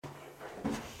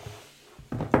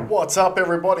What's up,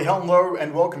 everybody? Hello,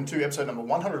 and welcome to episode number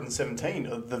 117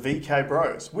 of the VK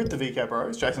Bros. With the VK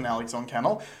Bros, Jason Alex on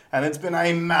Channel, and it's been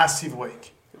a massive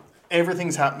week.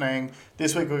 Everything's happening.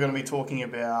 This week we're going to be talking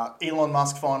about Elon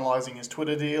Musk finalising his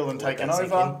Twitter deal and taking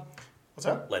over. What's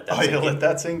that? Let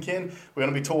that sink in. We're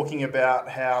going to be talking about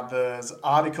how there's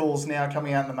articles now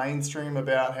coming out in the mainstream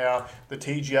about how the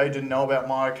TGA didn't know about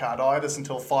myocarditis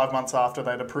until 5 months after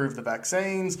they'd approved the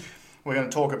vaccines. We're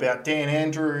going to talk about Dan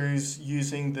Andrews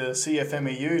using the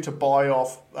CFMEU to buy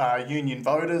off union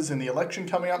voters in the election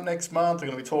coming up next month. We're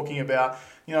going to be talking about,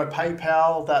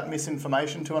 PayPal, that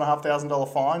misinformation,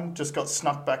 $2,500 fine, just got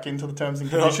snuck back into the terms and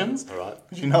conditions. All right.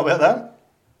 Did you know about that?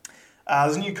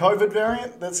 There's a new COVID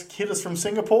variant that's hit us from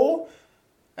Singapore.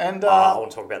 And I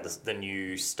want to talk about the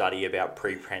new study about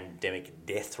pre-pandemic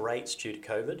death rates due to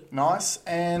COVID. Nice.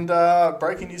 And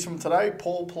breaking news from today,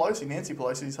 Paul Pelosi, Nancy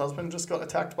Pelosi's husband, just got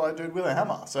attacked by a dude with a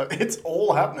hammer. So it's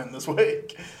all happening this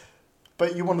week.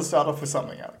 But you want to start off with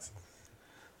something, Alex?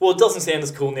 Well, it doesn't sound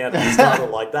as cool now to be started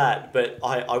like that. But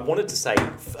I wanted to say,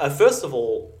 first of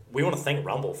all, we want to thank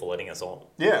Rumble for letting us on.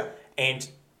 Yeah. And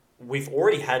we've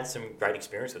already had some great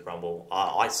experience with Rumble.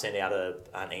 I sent out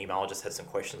an email, just had some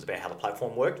questions about how the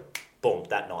platform worked. Boom,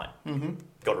 that night. Mm-hmm.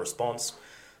 Got a response.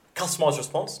 Customized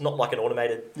response, not like an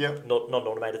automated, not an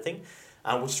automated thing,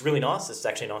 which is really nice. It's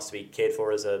actually nice to be cared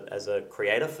for as a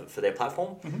creator for their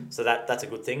platform. Mm-hmm. So that's a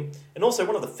good thing. And also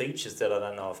one of the features that I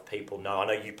don't know if people know, I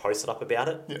know you posted up about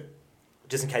it. Yeah.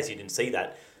 Just in case you didn't see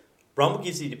that, Rumble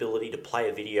gives you the ability to play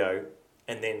a video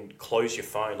and then close your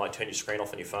phone, like turn your screen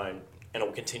off on your phone, and it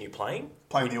will continue playing.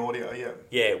 Playing the audio, yeah.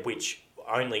 Yeah, which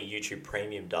only YouTube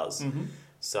Premium does. Mm-hmm.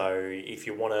 So if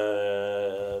you want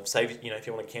to save, if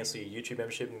you want to cancel your YouTube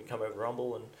membership and come over to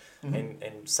Rumble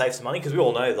and save some money, because we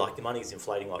all know like the money's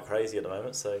inflating like crazy at the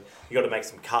moment. So you got to make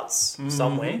some cuts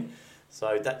somewhere.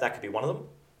 So that could be one of them.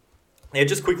 Now,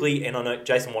 just quickly, and I know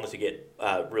Jason wanted to get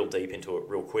real deep into it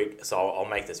real quick, so I'll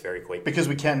make this very quick. Because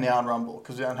we can now on Rumble,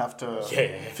 because we don't have to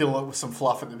fill it with some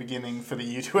fluff at the beginning for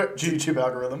the YouTube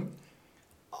algorithm.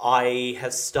 I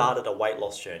have started a weight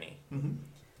loss journey. Mm-hmm.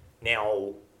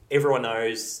 Now, everyone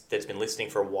knows that's been listening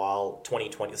for a while.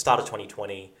 2020, the start of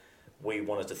 2020, we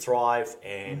wanted to thrive,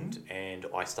 and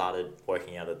I started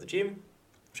working out at the gym,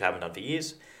 which I haven't done for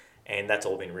years, and that's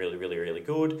all been really, really, really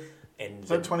good. And is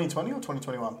that 2020 or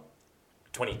 2021?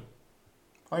 20. I think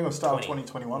it was start of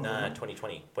 2021. No,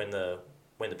 2020 when the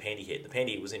pandy hit. The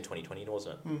pandy was in 2020,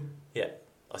 wasn't it? Yeah,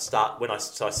 I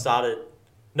started.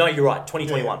 No, you're right.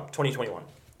 2021. Yeah. 2021.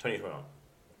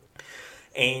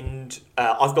 And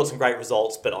I've got some great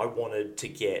results, but I wanted to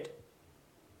get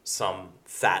some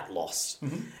fat loss.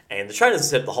 Mm-hmm. And the trainers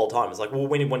said the whole time, it's like, well,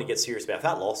 when you get serious about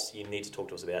fat loss, you need to talk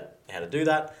to us about how to do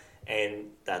that. And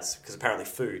that's because apparently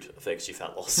food affects your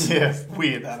fat loss. Yeah,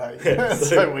 weird that, eh?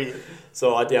 So weird.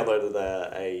 So I downloaded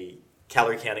a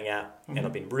calorie counting app, and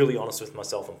I've been really honest with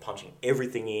myself and punching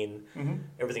everything in. Mm-hmm.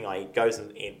 Everything I eat goes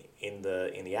in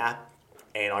the app.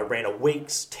 And I ran a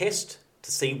week's test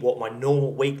to see what my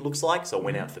normal week looks like. So I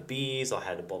went out for beers, I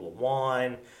had a bottle of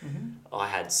wine, I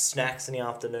had snacks in the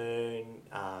afternoon,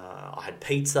 I had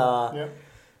pizza,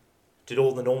 did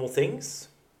all the normal things.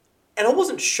 And I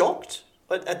wasn't shocked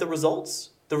at the results.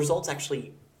 The results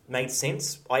actually made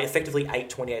sense. I effectively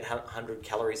ate 2,800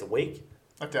 calories a week.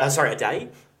 A day,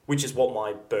 which is what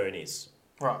my burn is.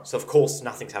 Right. So of course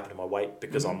nothing's happened to my weight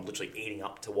because I'm literally eating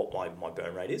up to what my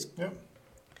burn rate is. Yeah.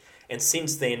 And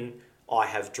since then, I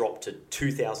have dropped to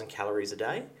 2,000 calories a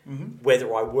day,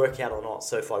 whether I work out or not.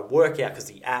 So if I work out, because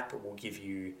the app will give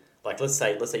you, like, let's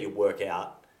say you work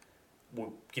out,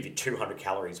 will give you 200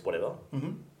 calories, whatever.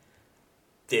 Mm-hmm.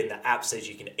 Then the app says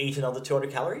you can eat another 200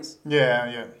 calories.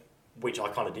 Yeah. Which I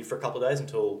kind of did for a couple of days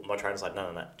until my trainer's like,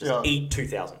 no. Just eat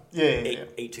 2,000.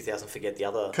 Eat 2,000, forget the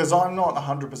other. Because I'm not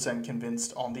 100%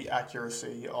 convinced on the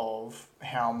accuracy of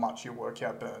how much your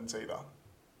workout burns either.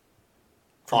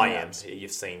 I am.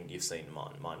 You've seen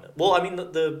mine. Well, I mean,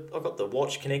 I've got the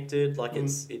watch connected. Like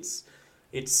it's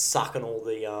sucking all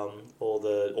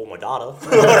my data. It's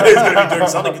going to be doing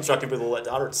something constructive with all that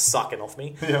data. It's sucking off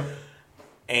me. Yeah.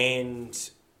 And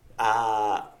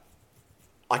I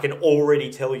can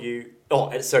already tell you.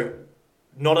 So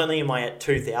not only am I at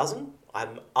 2,000,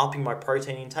 I'm upping my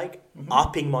protein intake,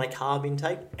 upping my carb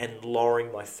intake, and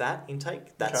lowering my fat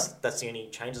intake. That's the only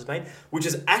changes I've made, which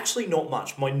is actually not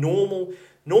much. My normal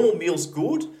meal's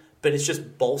good, but it's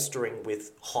just bolstering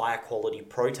with higher quality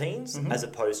proteins as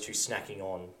opposed to snacking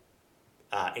on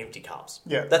empty carbs.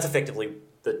 Yeah. That's effectively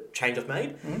the change I've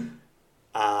made.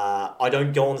 I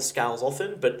don't go on the scales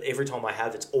often, but every time I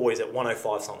have, it's always at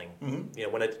 105 something.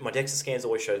 When my DEXA scans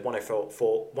always shows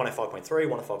 105.3,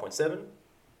 105.7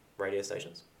 radio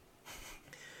stations.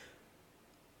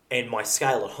 and my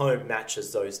scale at home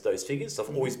matches those figures. So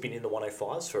I've always been in the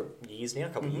 105s for years now, a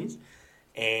couple of years.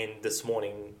 And this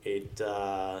morning it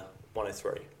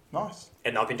 103. Nice.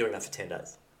 And I've been doing that for 10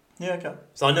 days. Yeah, okay.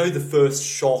 So I know the first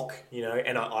shock,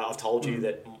 and I've told you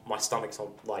that my stomach's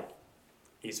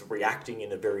is reacting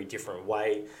in a very different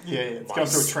way. Yeah, it's going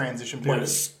through a transition period. My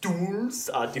stools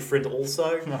are different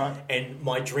also, Right. and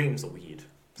my dreams are weird.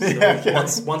 So okay.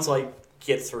 once I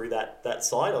get through that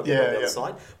side, I'll get on the other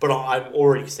side. But I'm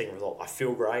already seeing a result. I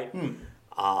feel great.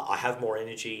 I have more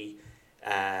energy.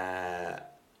 I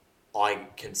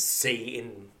can see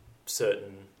in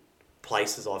certain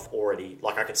places I've already,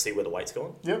 I can see where the weight's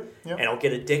gone. Yep. And I'll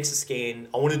get a DEXA scan.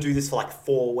 I want to do this for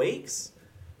 4 weeks.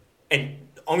 And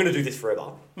I'm going to do this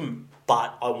forever.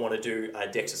 But I want to do a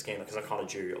DEXA scan because I'm kind of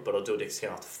due. But I'll do a DEXA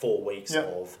scan after 4 weeks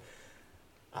of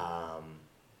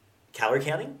calorie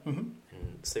counting and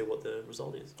see what the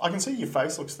result is. I can see your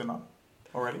face looks thinner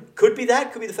already. Could be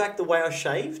that. Could be the fact the way I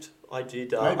shaved. I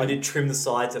did trim the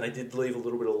sides and I did leave a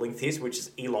little bit of length here, which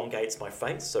elongates my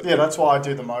face. So that's why I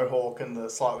do the mohawk and the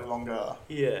slightly longer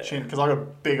chin, because I got a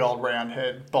big old round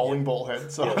head, bowling ball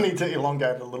head, so I need to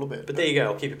elongate it a little bit. But there you go.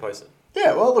 I'll keep you posted.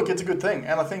 Yeah, well, look, it's a good thing,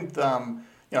 and I think a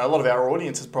lot of our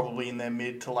audience is probably in their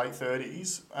mid to late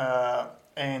 30s,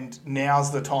 and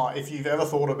now's the time. If you've ever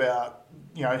thought about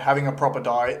having a proper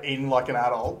diet, eating like an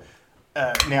adult,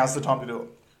 now's the time to do it.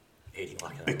 Eating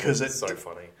like an adult. Because it's so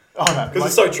funny. Oh no, because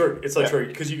it's so true. It's so true.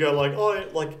 Because you go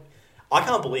I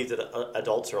can't believe that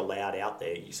adults are allowed out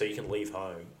there, so you can leave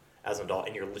home as an adult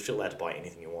and you're literally allowed to buy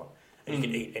anything you want, and you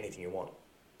can eat anything you want.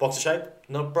 Box of shape,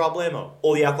 no problemo.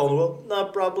 All the alcohol in the world,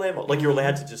 no problemo. You're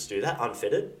allowed to just do that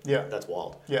unfettered. Yeah, that's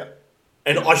wild. Yeah,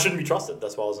 and I shouldn't be trusted.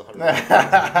 That's why I was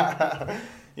 100%.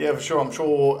 Yeah, for sure. I'm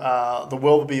sure the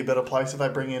world would be a better place if they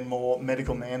bring in more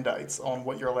medical mandates on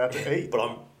what you're allowed to eat. But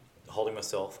I'm holding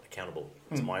myself accountable.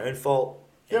 It's my own fault.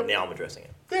 And now I'm addressing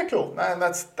it. Yeah, cool. And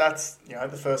that's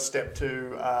the first step to...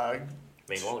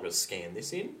 Meanwhile, I've got to scan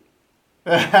this in.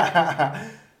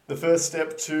 The first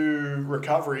step to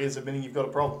recovery is admitting you've got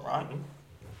a problem, right?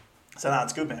 So, no,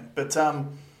 it's good, man. But,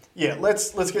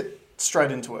 let's get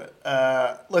straight into it.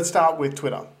 Let's start with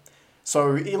Twitter.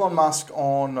 So, Elon Musk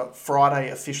on Friday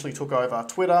officially took over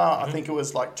Twitter. I think it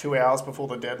was 2 hours before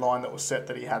the deadline that was set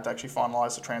that he had to actually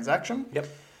finalise the transaction. Yep.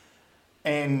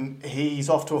 And he's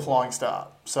off to a flying start.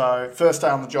 So, first day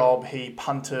on the job, he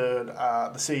punted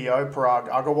the CEO, Parag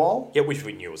Agrawal. Yeah, which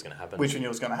we knew was going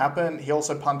to happen. He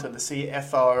also punted the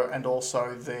CFO and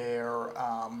also their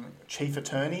chief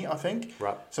attorney, I think.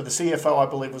 Right. So, the CFO, I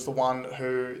believe, was the one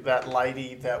that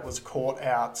lady that was caught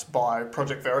out by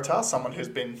Project Veritas, someone who's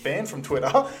been banned from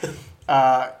Twitter,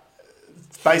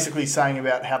 basically saying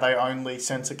about how they only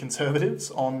censor conservatives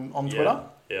on Twitter.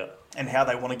 Yeah. And how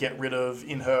they want to get rid of,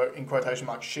 in quotation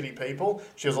marks, shitty people.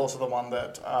 She was also the one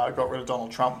that got rid of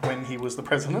Donald Trump when he was the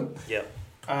president. Yeah.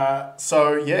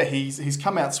 He's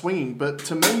come out swinging. But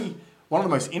to me, one of the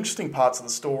most interesting parts of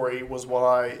the story was what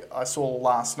I saw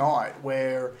last night,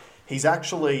 where he's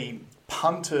actually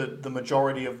punted the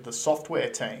majority of the software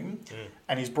team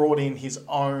and he's brought in his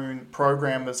own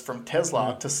programmers from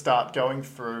Tesla to start going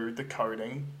through the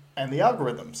coding and the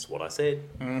algorithms. That's what I said.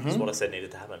 That's what I said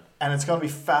needed to happen. And it's going to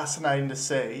be fascinating to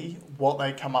see what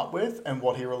they come up with and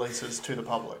what he releases to the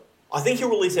public. I think he'll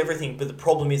release everything, but the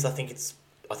problem is I think it's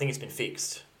been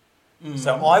fixed.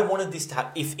 So I wanted this to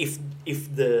happen.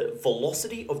 If the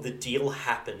velocity of the deal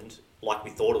happened like we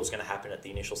thought it was going to happen at the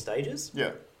initial stages,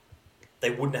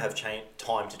 they wouldn't have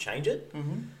time to change it.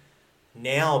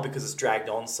 Now, because it's dragged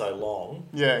on so long,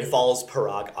 if I was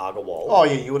Parag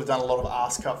Agrawal... you would have done a lot of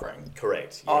ass covering.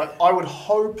 Correct. Yeah. I would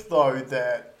hope, though,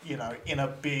 that, in a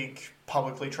big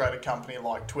publicly traded company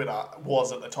like Twitter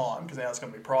was at the time, because now it's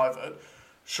going to be private,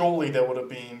 surely there would have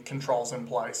been controls in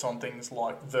place on things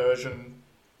like version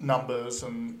numbers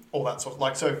and all that sort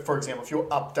of... so, for example, if you're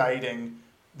updating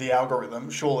the algorithm,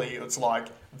 surely it's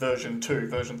version 2,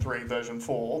 version 3, version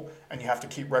 4, and you have to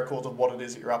keep records of what it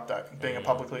is that you're updating, being a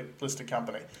publicly listed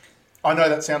company. I know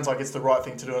that sounds like it's the right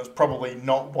thing to do, and it's probably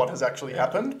not what has actually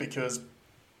happened, because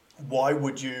why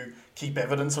would you keep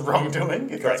evidence of wrongdoing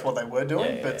if that's what they were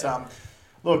doing?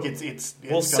 Look, it's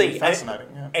going to be fascinating.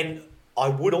 And I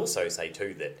would also say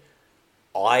too that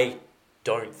I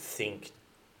don't think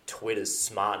Twitter's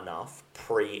smart enough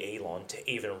pre-Elon to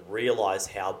even realise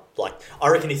how, I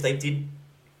reckon if they did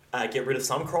get rid of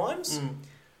some crimes,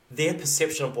 their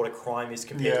perception of what a crime is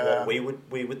compared to what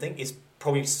we would think is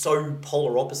probably so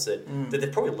polar opposite that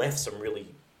they've probably left some really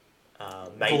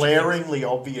major glaringly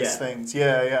obvious things.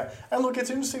 Yeah. And look, it's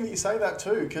interesting that you say that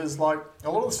too, because a lot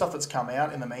of the stuff that's come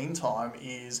out in the meantime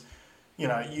is,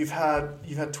 you've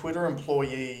had Twitter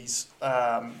employees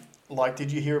like,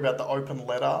 did you hear about the open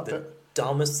letter? The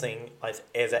dumbest thing I've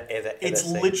ever It's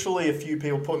seen. literally a few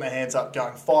people putting their hands up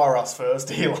going, fire us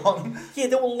first, Elon. Yeah,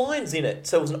 there were lines in it.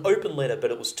 So it was an open letter,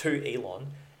 but it was to Elon.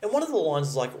 And one of the lines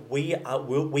is like, we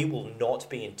will not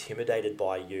be intimidated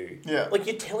by you. Yeah. Like,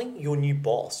 you're telling your new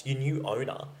boss, your new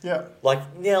owner. Yeah.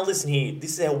 Like, now listen here,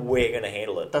 this is how we're going to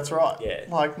handle it. That's right. Yeah.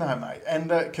 Like, no, mate. And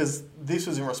because this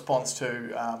was in response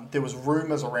to, there was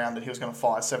rumours around that he was going to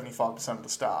fire 75% of the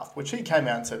staff, which he came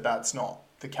out and said that's not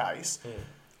the case.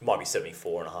 Might be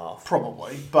 74.5.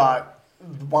 Probably. But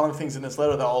one of the things in this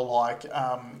letter, they were like,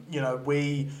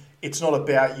 it's not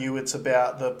about you, it's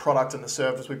about the product and the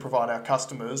service we provide our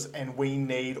customers, and we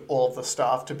need all of the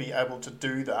staff to be able to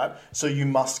do that. So you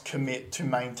must commit to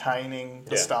maintaining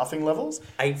the staffing levels.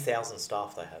 8,000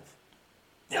 staff they have.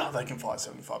 Yeah, they can fire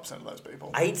 75% of those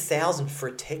people. 8,000 for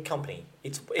a tech company.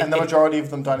 And the majority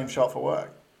of them don't even show up for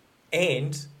work.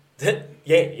 And, that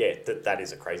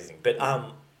is a crazy thing. But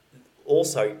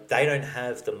also, they don't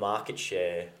have the market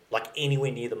share, like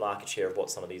anywhere near the market share of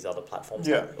what some of these other platforms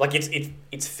have. Like,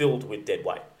 it's filled with dead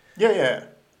weight. Yeah.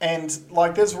 And,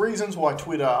 like, there's reasons why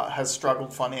Twitter has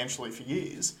struggled financially for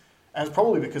years. And it's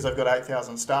probably because they've got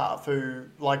 8,000 staff who,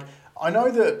 like, I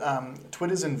know that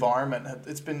Twitter's environment,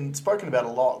 it's been spoken about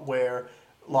a lot where,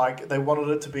 like, they wanted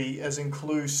it to be as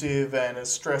inclusive and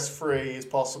as stress-free as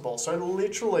possible. So,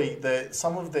 literally,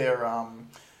 some of their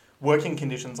working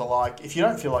conditions are like, if you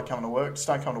don't feel like coming to work, just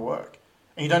don't come to work.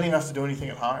 And you don't even have to do anything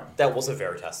at home. That was a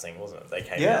Veritas thing, wasn't it? They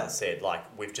came out and said, like,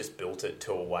 we've just built it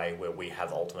to a way where we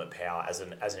have ultimate power as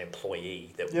an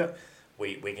employee that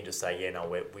we can just say,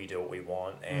 we do what we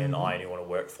want, and I only want to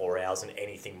work 4 hours, and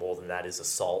anything more than that is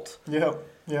assault. Yeah.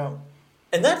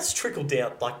 And that's trickled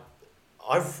down. Like,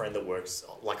 I have a friend that works,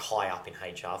 like, high up in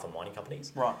HR for mining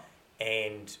companies. Right.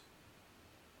 And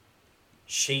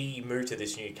she moved to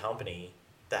this new company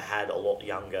that had a lot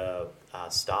younger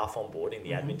staff on board in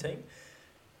the admin team.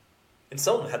 And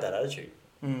someone had that attitude.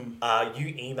 You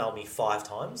emailed me 5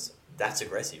 times, that's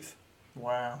aggressive.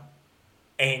 Wow.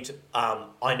 And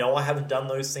I know I haven't done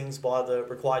those things by the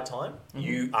required time.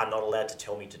 You are not allowed to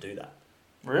tell me to do that.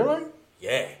 Really?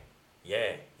 Yeah.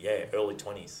 Early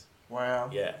 20s. Wow.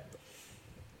 Yeah.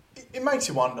 It makes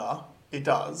you wonder. It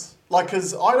does. Like,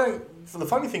 because the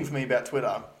funny thing for me about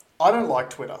Twitter, I don't like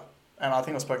Twitter. And I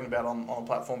think I've spoken about it on a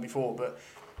platform before, but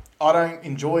I don't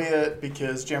enjoy it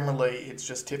because generally it's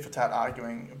just tit for tat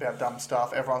arguing about dumb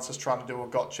stuff. Everyone's just trying to do a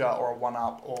gotcha or a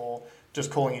one-up or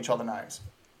just calling each other names.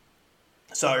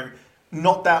 So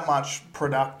not that much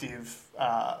productive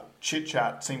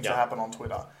chit-chat seems to happen on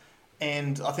Twitter.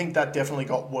 And I think that definitely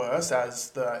got worse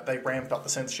as they ramped up the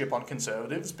censorship on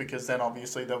conservatives because then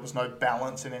obviously there was no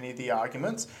balance in any of the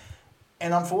arguments.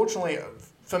 And unfortunately,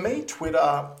 for me,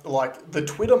 Twitter, like the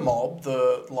Twitter mob,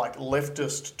 the like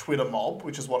leftist Twitter mob,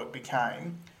 which is what it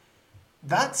became,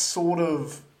 that's sort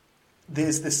of,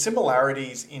 there's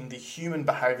similarities in the human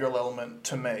behavioural element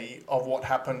to me of what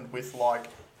happened with like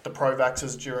the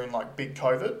pro-vaxxers during like big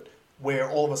COVID, where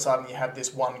all of a sudden you had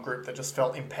this one group that just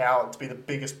felt empowered to be the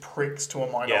biggest pricks to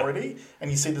a minority. And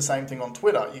you see the same thing on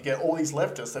Twitter. You get all these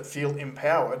leftists that feel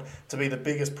empowered to be the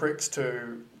biggest pricks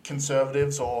to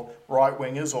conservatives or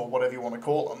right-wingers or whatever you want to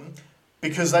call them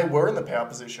because they were in the power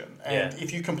position. And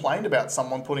if you complained about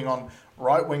someone putting on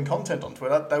right-wing content on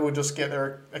Twitter, they would just get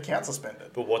their account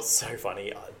suspended. But what's so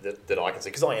funny that I can see,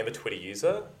 because I am a Twitter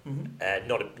user, and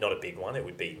not a big one, it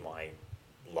would be my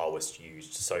lowest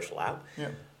used social app. Yeah.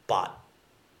 But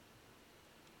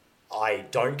I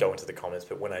don't go into the comments,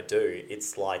 but when I do,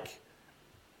 it's like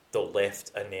the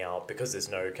left are now, because there's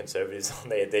no conservatives on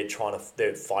there,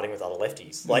 they're fighting with other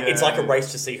lefties. Like it's like a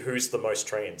race to see who's the most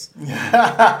trans. Do you know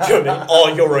what I mean?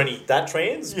 Oh, you're only that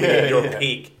trans? You're a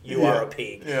pig. You are a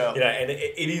pig. Yeah. You know, and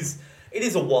it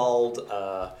is a wild,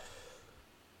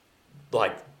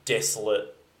 like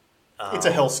desolate. It's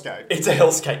a hellscape. It's a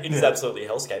hellscape. It is absolutely a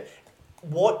hellscape.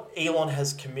 What Elon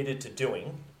has committed to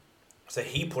doing, so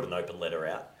he put an open letter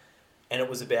out, and it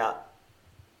was about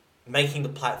making the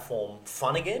platform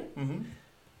fun again,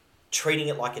 treating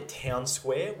it like a town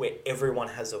square where everyone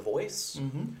has a voice,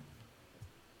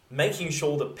 making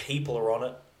sure that people are on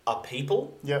it are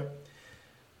people,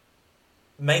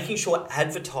 making sure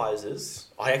advertisers,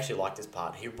 I actually like this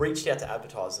part, he reached out to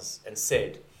advertisers and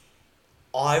said,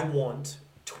 I want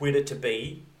Twitter to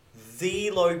be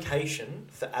the location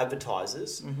for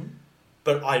advertisers,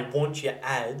 but I want your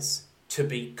ads to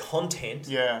be content,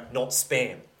 not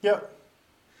spam. Yep.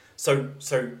 So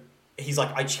he's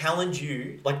like, I challenge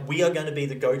you, like we are going to be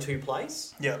the go-to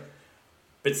place. Yep.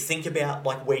 But think about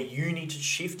like where you need to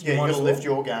shift. You got to lift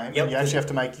your game. Yep. You actually have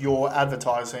to make your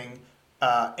advertising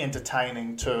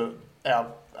entertaining to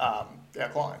our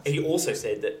clients. He also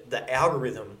said that the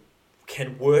algorithm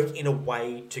can work in a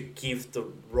way to give the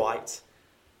right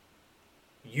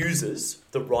users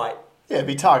the right... Yeah, it'd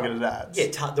be targeted ads. Yeah,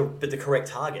 but the correct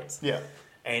targets. Yeah.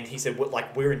 And he said, we're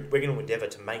going to endeavour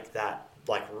to make that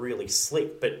like really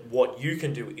slick, but what you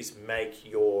can do is make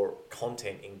your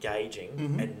content engaging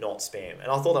and not spam.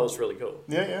 And I thought that was really cool.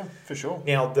 Yeah, for sure.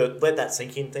 Now, the let that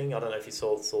sink in thing, I don't know if you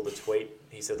saw the tweet.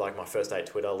 He said, like, my first day at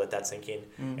Twitter, let that sink in.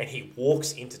 And he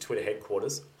walks into Twitter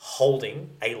headquarters holding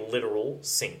a literal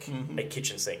sink, a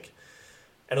kitchen sink.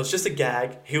 And it was just a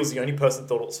gag. He was the only person that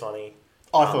thought it was funny.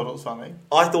 I thought it was funny.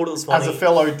 I thought it was funny. As a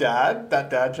fellow dad, that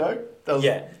dad joke,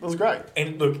 that was great.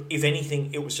 And look, if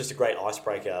anything, it was just a great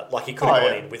icebreaker. Like, he could have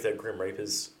gone in with a Grim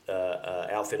Reaper's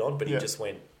outfit on, but he just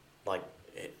went, like,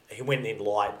 he went in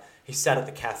light. He sat at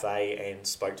the cafe and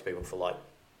spoke to people for, like,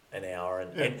 an hour.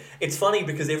 And it's funny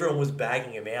because everyone was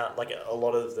bagging him out. Like, a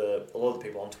lot of the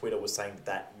people on Twitter were saying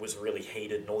that was really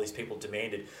heated and all these people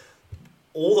demanded.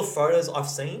 All the photos I've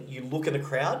seen, you look in the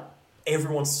crowd,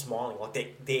 everyone's smiling.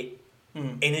 Like, they're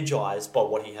energized by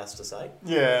what he has to say.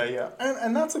 Yeah.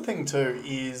 And that's the thing too,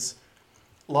 is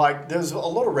like there's a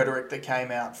lot of rhetoric that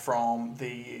came out from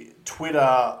the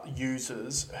Twitter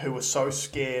users who were so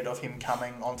scared of him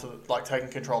coming onto like taking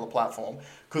control of the platform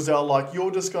because they're like,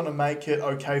 you're just going to make it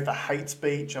okay for hate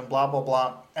speech and blah, blah,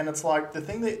 blah. And it's like the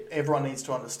thing that everyone needs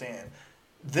to understand,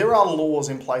 there are laws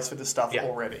in place for this stuff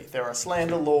already. There are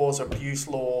slander laws, abuse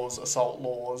laws, assault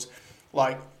laws,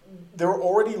 like there are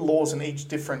already laws in each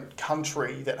different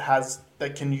country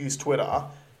that can use Twitter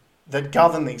that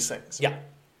govern these things. Yeah.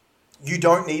 You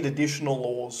don't need additional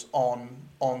laws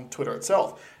on Twitter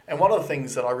itself. And one of the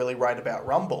things that I really rate about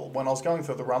Rumble, when I was going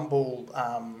through the Rumble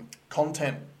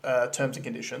content terms and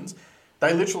conditions,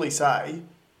 they literally say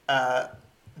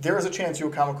there is a chance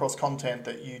you'll come across content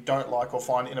that you don't like or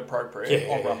find inappropriate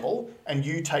on Rumble, and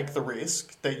you take the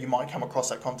risk that you might come across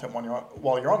that content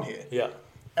while you're on here. Yeah.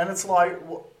 And it's like,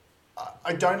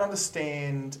 I don't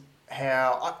understand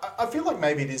how... I feel like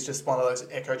maybe it is just one of those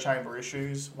echo chamber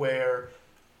issues where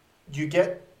you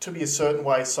get to be a certain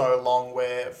way so long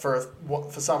where for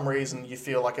some reason you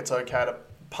feel like it's okay to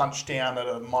punch down at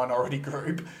a minority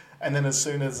group, and then as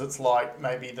soon as it's like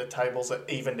maybe the tables are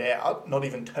evened out, not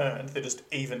even turned, they're just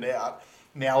evened out,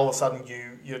 now all of a sudden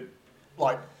you're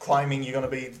like claiming you're going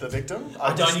to be the victim.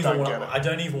 I don't even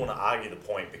want to argue the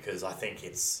point because I think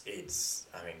it's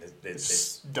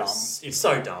dumb. It's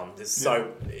so dumb.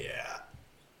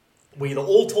 We either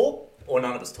all talk or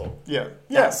none of us talk. Yeah.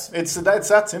 Yes. It's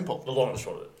that simple. The long and the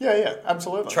short of it. Yeah,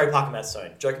 absolutely. Trey Parker, Matt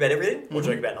Stone. Joke about everything or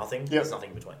joke about nothing. There's nothing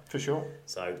in between. For sure.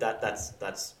 So that's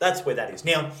where that is.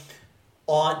 Now,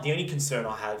 the only concern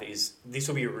I have is this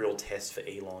will be a real test for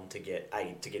Elon to get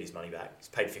his money back. He's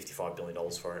paid $55 billion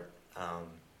for it.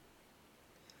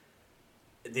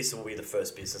 This will be the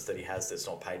first business that he has that's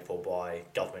not paid for by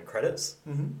government credits.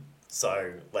 Mm-hmm.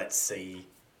 So let's see.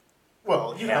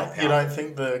 Well, you don't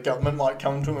think the government might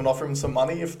come to him and offer him some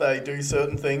money if they do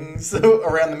certain things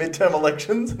around the midterm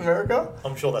elections in America?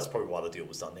 I'm sure that's probably why the deal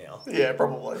was done now. Yeah,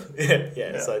 probably.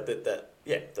 Yeah. So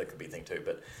that could be a thing too.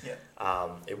 But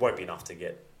it won't be enough to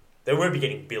get. They won't be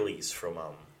getting billies from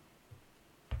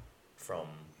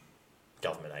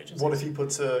government agencies. What if he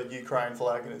puts a Ukraine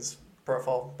flag in his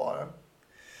profile bio?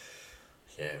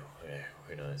 Yeah.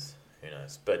 Who knows?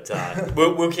 But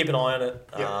we'll keep an eye on it.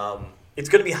 Yeah. It's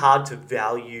going to be hard to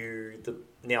value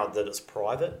now that it's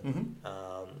private. Mm-hmm.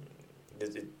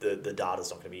 The data's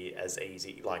not going to be as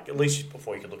easy. Like at least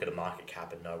before you can look at a market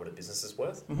cap and know what a business is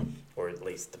worth, or at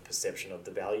least the perception of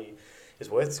the value is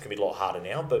worth. It's going to be a lot harder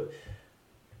now. But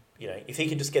if he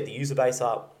can just get the user base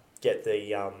up, if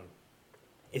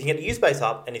he can get the user base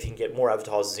up, and if he can get more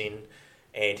advertisers in,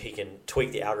 and he can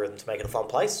tweak the algorithm to make it a fun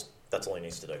place, that's all he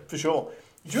needs to do. For sure.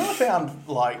 Do you know what I found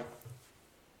like?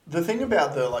 The thing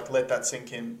about the let that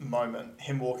sink in moment,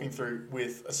 him walking through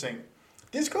with a sink,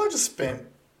 this guy just spent, it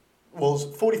was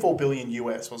 44 billion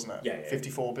US, wasn't it? Yeah.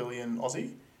 54 billion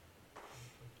Aussie?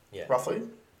 Yeah. Roughly.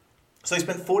 So he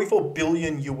spent 44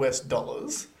 billion US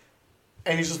dollars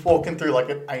and he's just walking through like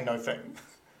it ain't no thing.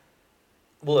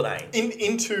 Well, it ain't.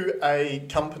 Into a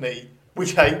company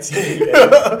which hates you.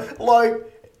 Like...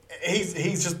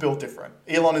 He's just built different.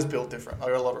 Elon is built different. I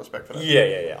got a lot of respect for that.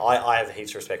 Yeah. I have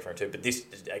heaps of respect for him too. But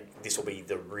this will be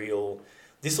the real.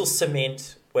 This will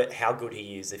cement how good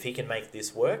he is. If he can make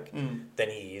this work, then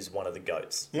he is one of the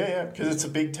goats. Yeah. Because it's a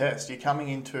big test. You're coming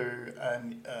into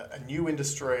a new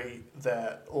industry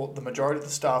that the majority of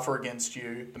the staff are against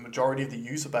you. The majority of the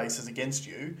user base is against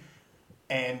you,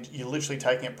 and you're literally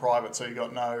taking it private. So you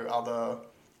got no other.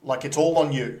 Like it's all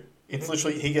on you. It's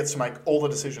literally he gets to make all the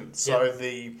decisions. So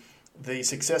the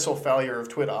success or failure of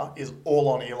Twitter is all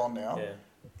on Elon now. Yeah.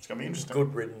 It's going to be interesting.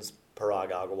 Good riddance,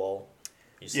 Parag Agarwal.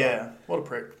 Yeah, what a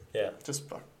prick. Yeah. Just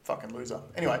fucking loser.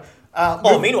 Anyway.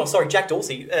 Meanwhile, sorry, Jack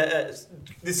Dorsey, this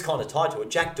is kind of tied to it.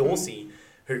 Jack Dorsey,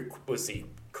 who was the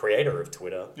creator of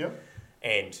Twitter. Yep.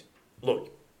 And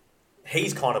look,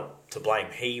 he's kind of to blame.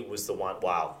 He was the one,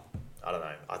 I don't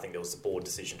know. I think there was a board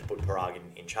decision to put Parag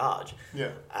in charge.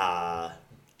 Yeah.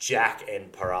 Jack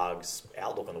and Parag's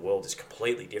outlook on the world is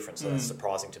completely different, so that's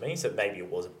surprising to me. So maybe it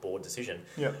was a board decision.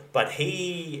 Yeah. But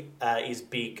he is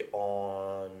big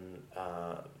on...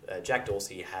 Jack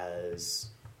Dorsey has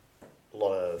a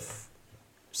lot of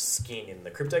skin in the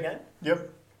crypto game. Yep.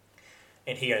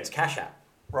 And he owns Cash App.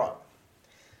 Right.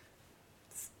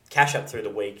 Cash App through the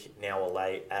week now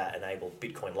enabled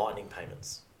Bitcoin Lightning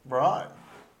payments. Right.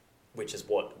 Which is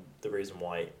the reason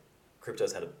why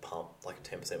crypto's had a pump, like a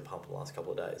 10% pump in the last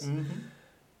couple of days. Mm-hmm.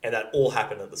 And that all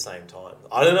happened at the same time.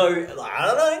 I don't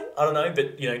know,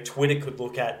 but Twitter could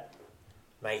look at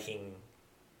making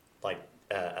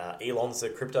Elon's the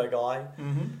crypto guy.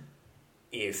 Mm-hmm.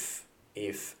 If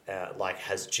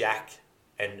has Jack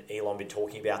and Elon been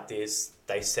talking about this?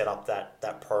 They set up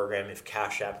that program. If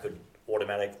Cash App could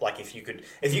if you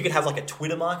could have like a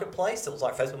Twitter marketplace that was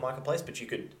like Facebook marketplace, but you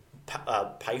could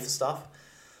pay for stuff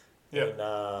in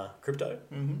crypto.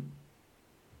 Mm-hmm.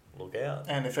 Look out.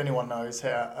 And if anyone knows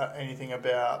anything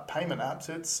about payment apps,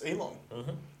 it's Elon.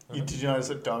 Mm-hmm. Mm-hmm. Did you notice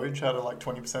that Doge had a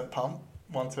 20% pump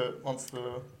once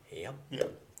the... Yep.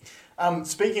 Yeah.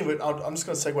 Speaking of it, I'm just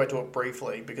going to segue to it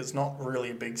briefly because it's not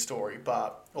really a big story,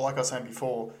 but like I was saying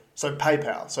before, so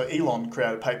PayPal. So Elon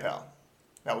created PayPal.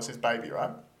 That was his baby,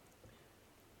 right?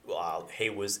 Well, he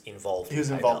was involved. He was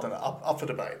involved in it. Up for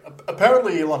debate.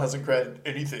 Apparently, Elon hasn't created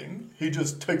anything. He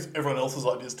just takes everyone else's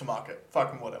ideas to market.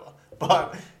 Fucking whatever.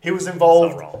 But he was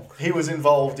involved. He was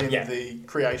involved in the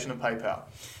creation of PayPal.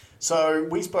 So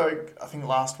we spoke, I think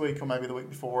last week or maybe the week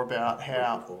before, about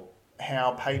how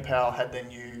PayPal had their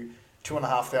new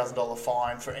 $2,500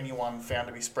 fine for anyone found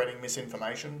to be spreading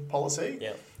misinformation policy.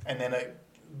 Yeah. And then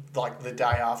the day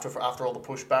after all the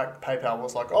pushback, PayPal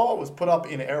was like, "Oh, it was put up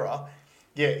in error."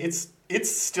 Yeah, it's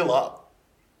still up.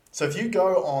 So if you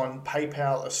go on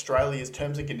PayPal Australia's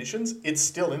terms and conditions, it's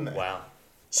still in there. Wow.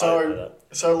 So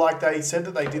they said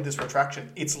that they did this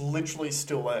retraction. It's literally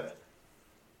still there.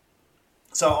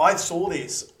 So I saw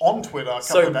this on Twitter a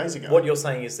couple of days ago. What you're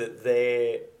saying is that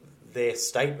their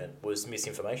statement was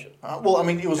misinformation.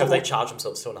 It was... Have they charged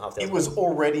themselves $2,500? It was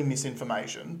already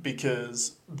misinformation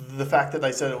because the fact that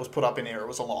they said it was put up in error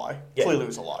was a lie. Yeah. Clearly it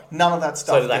was a lie. None of that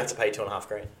stuff... So do they have to pay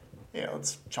 $2,500? Yeah,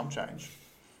 it's chump change.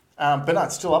 But no,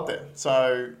 it's still up there.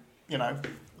 So,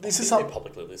 this is something...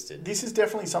 publicly listed. This is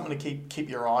definitely something to keep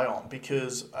your eye on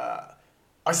because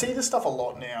I see this stuff a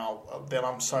lot now that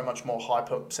I'm so much more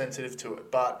hypersensitive to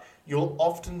it. But you'll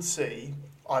often see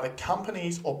either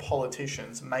companies or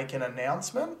politicians make an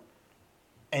announcement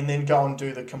and then go and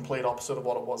do the complete opposite of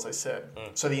what it was they said.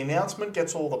 So the announcement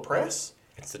gets all the press.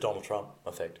 It's the Donald Trump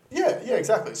effect. Yeah,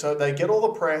 exactly. So they get all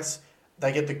the press,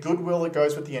 they get the goodwill that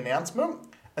goes with the announcement,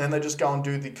 and then they just go and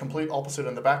do the complete opposite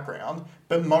in the background.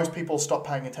 But most people stop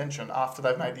paying attention after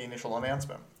they've made the initial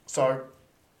announcement. So,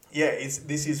 yeah,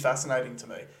 this is fascinating to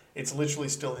me. It's literally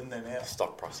still in there now.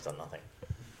 Stock price has done nothing.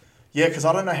 Yeah, because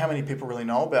I don't know how many people really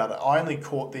know about it. I only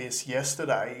caught this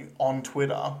yesterday on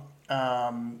Twitter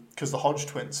because the Hodge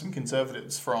twins, some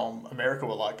conservatives from America,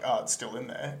 were like, "Oh, it's still in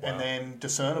there." Wow. And then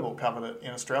Discernible covered it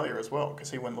in Australia as well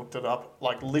because he went and looked it up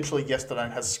literally yesterday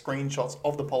and has screenshots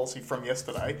of the policy from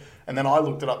yesterday. And then I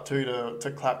looked it up too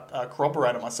to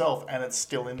corroborate it myself, and it's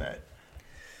still in there.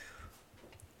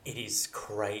 It is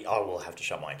great. I will have to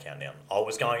shut my account down. I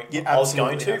was going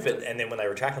to, and then when they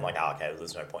retract, I'm like, okay, well,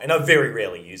 there's no point. And I very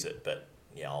rarely use it, but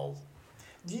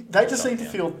They just need to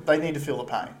feel. They need to feel the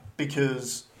pain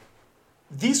because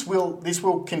this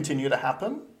will continue to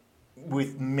happen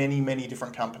with many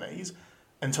different companies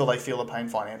until they feel the pain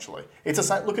financially. It's the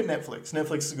same. Look at Netflix.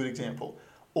 Netflix is a good example.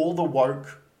 All the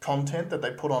woke content that they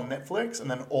put on Netflix,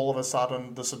 and then all of a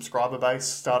sudden the subscriber base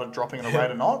started dropping at a rate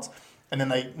of knots. And then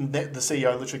the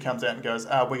CEO literally comes out and goes,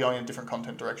 we're going in a different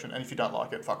content direction. And if you don't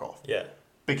like it, fuck off. Yeah.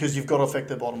 Because you've got to affect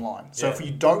their bottom line. So if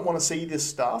you don't want to see this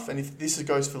stuff, and if this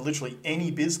goes for literally any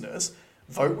business,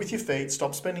 vote with your feet,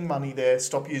 stop spending money there,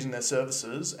 stop using their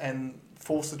services, and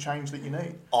force the change that you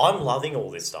need. I'm loving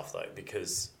all this stuff, though,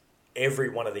 because every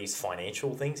one of these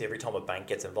financial things, every time a bank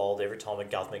gets involved, every time a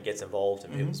government gets involved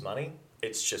in people's money,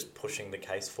 it's just pushing the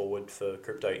case forward for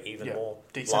crypto even more.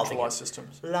 Decentralized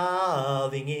systems.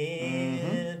 Loving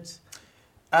it.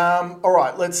 All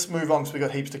right, let's move on because we've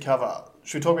got heaps to cover.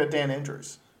 Should we talk about Dan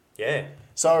Andrews? Yeah.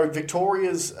 So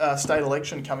Victoria's state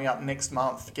election coming up next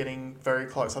month, getting very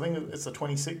close. I think it's the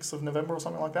 26th of November or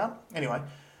something like that. Anyway,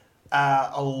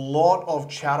 a lot of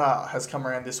chatter has come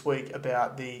around this week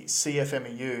about the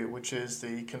CFMEU, which is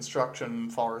the Construction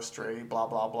Forestry, blah,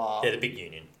 blah, blah. Yeah, the big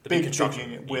union. The big construction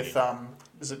union. With,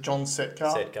 is it John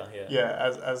Setka? Setka, yeah.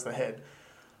 Yeah, as the head.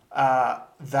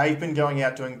 They've been going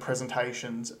out doing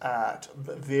presentations at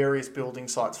various building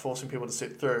sites, forcing people to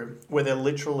sit through, where they're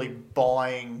literally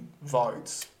buying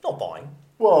votes. Not buying.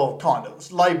 Well, kind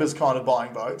of. Labor's kind of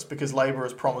buying votes because Labor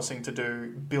is promising to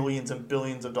do billions and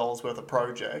billions of dollars worth of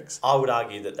projects. I would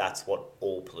argue that that's what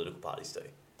all political parties do.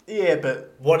 Yeah,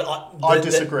 but I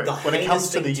disagree. When it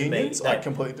comes to the unions, I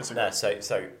completely disagree. No,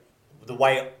 so the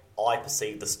way I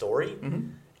perceive the story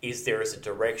is there is a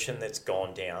direction that's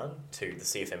gone down to the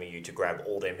CFMEU to grab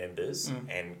all their members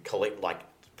and collect,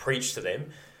 preach to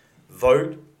them,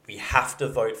 vote. We have to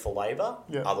vote for Labor,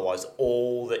 otherwise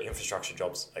all the infrastructure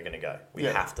jobs are going to go. We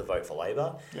have to vote for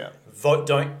Labor. Yeah.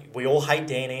 We all hate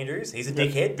Dan Andrews. He's a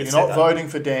dickhead. But you're not voting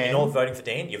for Dan. You're not voting for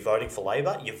Dan. You're voting for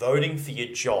Labor. You're voting for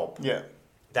your job. Yeah.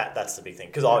 That's the big thing.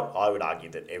 Because I would argue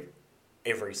that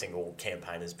every single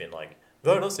campaign has been like,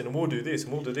 vote us in and we'll do this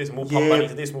and we'll do this and we'll pump money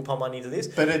to this and we'll pump money to this.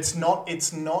 But it's not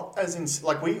as in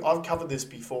I've covered this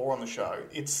before on the show.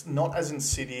 It's not as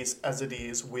insidious as it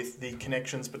is with the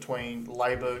connections between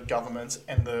Labor governments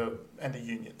and the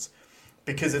unions,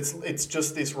 because it's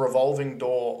just this revolving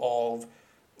door of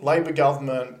Labor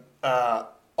government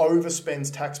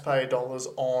overspends taxpayer dollars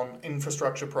on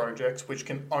infrastructure projects, which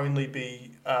can only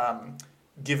be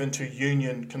given to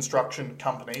union construction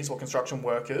companies or construction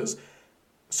workers.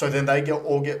 So then they get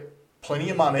plenty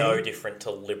of money. No different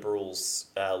to Liberals'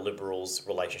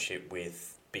 relationship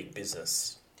with big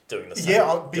business doing the same.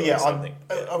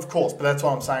 Of course. But that's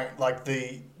what I'm saying. Like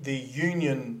the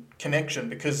union connection,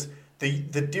 because the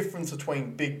difference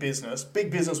between big business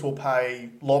will pay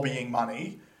lobbying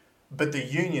money, but the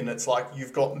union, it's like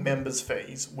you've got members'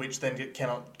 fees, which then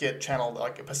cannot get channeled,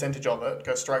 like a percentage of it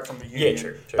goes straight from the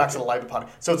union back to the Labor Party.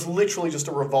 So it's literally just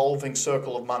a revolving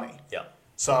circle of money. Yeah.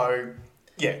 So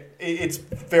yeah, it's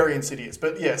very insidious.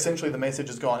 But yeah, essentially the message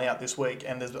has gone out this week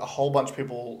and there's a whole bunch of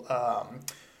people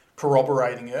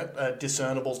corroborating it.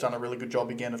 Discernible's done a really good job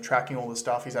again of tracking all the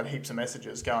stuff. He's had heaps of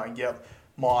messages going, yep,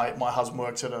 my husband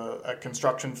works at a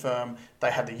construction firm.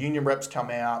 They had the union reps come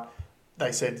out.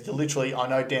 They said, literally, I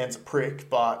know Dan's a prick,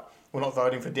 but we're not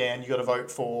voting for Dan. You got to vote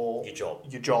for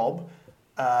your job.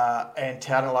 And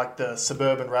touting like the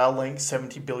suburban rail link,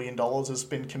 $70 billion has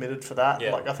been committed for that.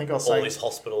 Yeah. I think I was saying all these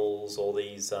hospitals, all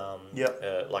these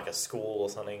like a school or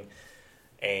something,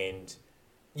 and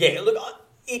look,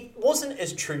 it wasn't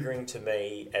as triggering to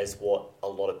me as what a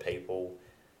lot of people.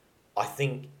 I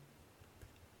think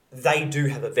they do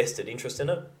have a vested interest in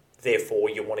it. Therefore,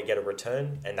 you want to get a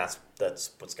return, and that's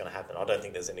what's going to happen. I don't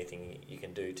think there's anything you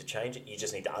can do to change it. You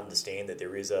just need to understand that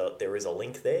there is a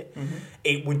link there. Mm-hmm.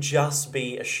 It would just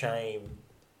be a shame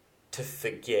to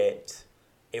forget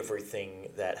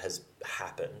everything that has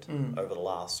happened over the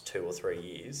last 2 or 3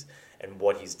 years and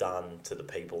what he's done to the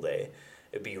people there.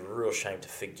 It'd be a real shame to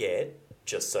forget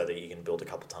just so that you can build a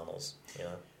couple tunnels.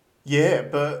 Yeah,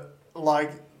 but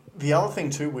the other thing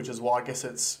too, which is why I guess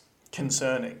it's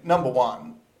concerning. Number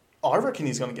one, I reckon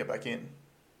he's going to get back in.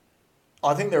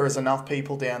 I think there is enough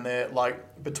people down there,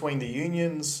 between the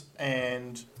unions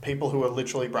and people who are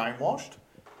literally brainwashed.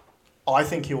 I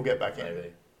think he'll get back in.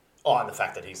 Maybe. Oh, and the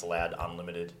fact that he's allowed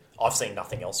unlimited. I've seen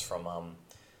nothing else from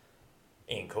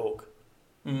Ian Cook.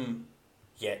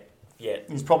 Yet.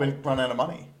 He's probably run out of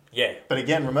money. Yeah. But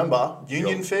again, remember,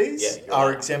 union fees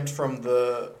are exempt from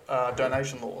the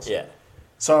donation laws. Yeah.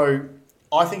 So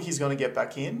I think he's going to get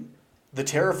back in. The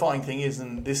terrifying thing is,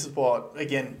 and this is what,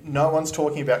 again, no one's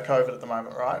talking about COVID at the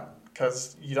moment, right?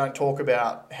 Because you don't talk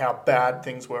about how bad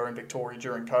things were in Victoria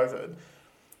during COVID.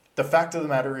 The fact of the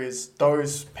matter is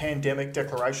those pandemic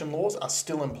declaration laws are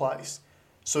still in place.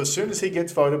 So as soon as he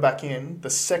gets voted back in, the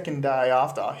second day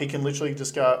after, he can literally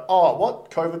just go, oh,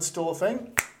 what? COVID's still a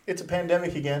thing? It's a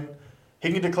pandemic again.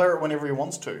 He can declare it whenever he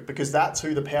wants to, because that's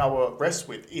who the power rests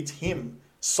with. It's him,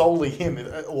 solely him,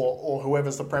 or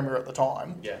whoever's the premier at the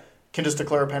time. Yeah. Can just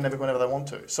declare a pandemic whenever they want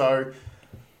to. So,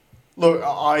 look,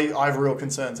 I have real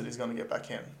concerns that he's going to get back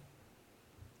in.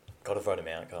 Got to vote him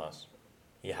out, guys.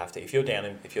 You have to. If you're down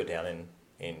in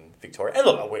Victoria, and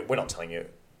look, we're not telling you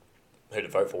who to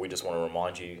vote for. We just want to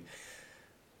remind you,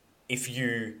 if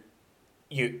you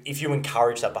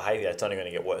encourage that behaviour, it's only going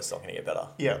to get worse. It's not going to get better.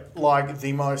 Yeah,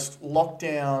 the most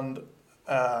lockdown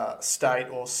state,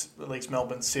 or at least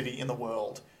Melbourne City in the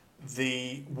world.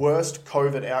 The worst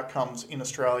COVID outcomes in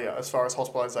Australia as far as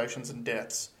hospitalisations and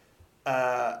deaths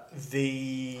I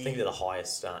think they're the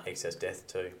highest excess death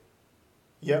too.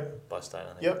 Yep. By state,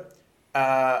 I think. Yep.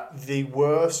 The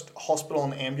worst hospital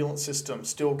and ambulance system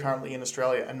still currently in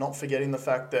Australia, and not forgetting the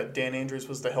fact that Dan Andrews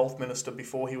was the health minister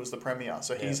before he was the premier.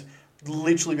 So he's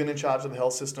literally been in charge of the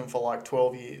health system for like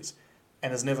 12 years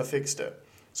and has never fixed it.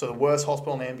 So the worst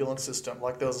hospital and ambulance system,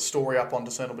 like there was a story up on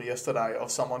Discernible yesterday of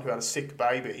someone who had a sick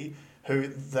baby who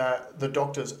the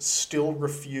doctors still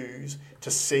refuse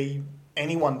to see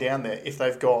anyone down there if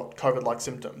they've got COVID-like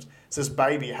symptoms. So this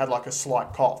baby had like a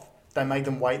slight cough. They made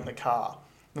them wait in the car.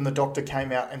 Then the doctor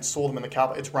came out and saw them in the car.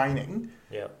 But it's raining.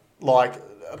 Yeah. Like,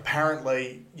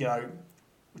 apparently,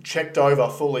 checked over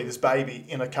fully this baby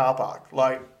in a car park.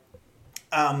 Like,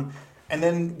 and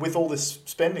then with all this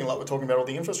spending, like we're talking about all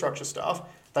the infrastructure stuff,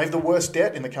 they have the worst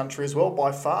debt in the country as well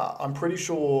by far. I'm pretty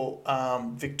sure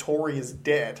Victoria's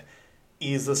debt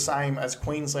is the same as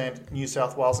Queensland, New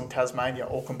South Wales and Tasmania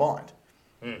all combined.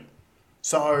 Mm.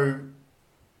 So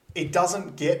it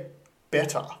doesn't get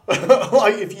better.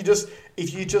 Like if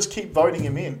you just keep voting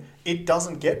him in, it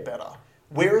doesn't get better.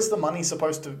 Where is the money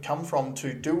supposed to come from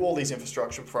to do all these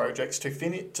infrastructure projects to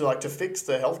fix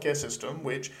the healthcare system,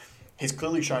 which he's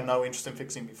clearly shown no interest in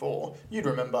fixing before? You'd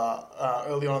remember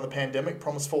early on in the pandemic,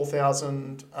 promised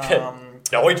 4,000.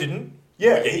 No, he didn't.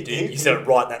 Yeah, he did. He said it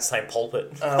right in that same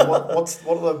pulpit. What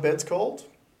are the beds called?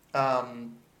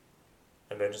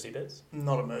 Emergency beds?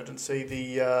 Not emergency.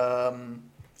 The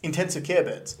intensive care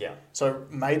beds. Yeah. So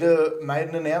made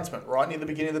an announcement right near the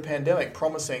beginning of the pandemic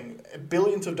promising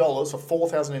billions of dollars for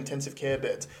 4,000 intensive care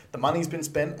beds. The money's been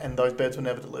spent and those beds were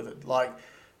never delivered. Like,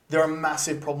 there are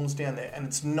massive problems down there, and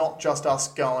it's not just us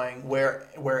going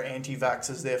we're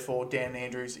anti-vaxxers, therefore Dan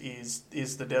Andrews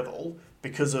is the devil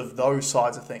because of those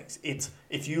sides of things. It's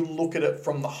if you look at it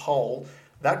from the whole,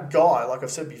 that guy, like I've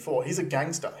said before, he's a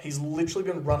gangster. He's literally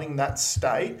been running that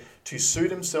state to suit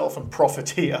himself and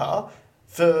profiteer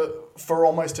for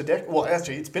almost a decade. Well,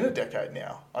 actually, it's been a decade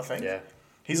now, I think. Yeah.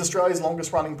 He's Australia's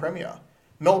longest running premier.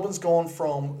 Melbourne's gone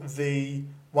from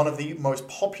one of the most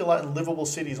popular and livable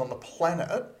cities on the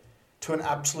planet to an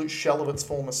absolute shell of its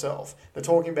former self. They're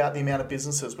talking about the amount of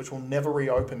businesses which will never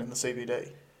reopen in the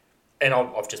CBD. And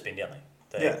I've just been down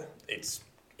there. Yeah.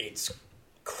 It's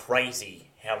crazy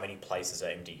how many places are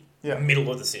empty. Yeah.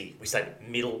 Middle of the city. We say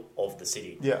middle of the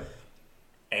city. Yeah.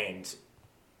 And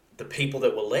the people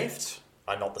that were left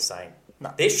are not the same.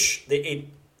 No.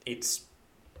 It's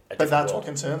But that's what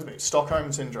concerns me.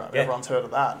 Stockholm Syndrome. Yeah. Everyone's heard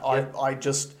of that. Yeah. I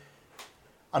just...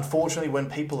 Unfortunately, when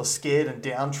people are scared and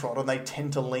downtrodden, they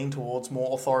tend to lean towards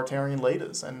more authoritarian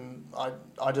leaders. And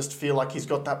I just feel like he's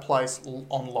got that place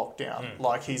on lockdown.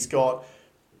 Like, he's got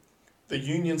the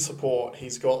union support.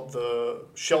 He's got the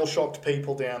shell-shocked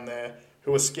people down there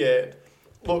who are scared.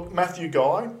 Look, Matthew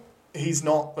Guy, he's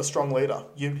not a strong leader.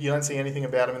 You don't see anything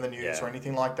about him in the news or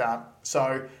anything like that.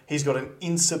 So he's got an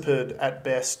insipid, at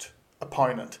best,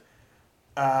 opponent.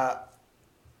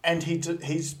 And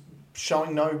he's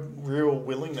showing no real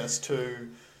willingness to,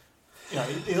 he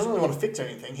doesn't really want to fix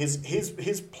anything.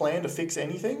 His plan to fix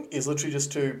anything is literally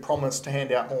just to promise to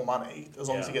hand out more money as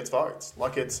long as he gets votes.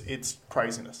 Like, it's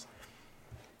craziness.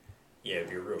 Yeah,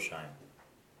 it'd be a real shame.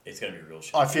 It's going to be a real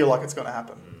shame. I feel like it's going to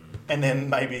happen. And then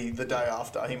maybe the day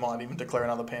after, he might even declare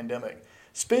another pandemic.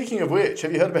 Speaking of which,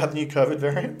 have you heard about the new COVID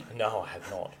variant? No, I have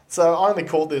not. So I only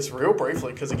called this real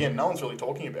briefly because, again, no one's really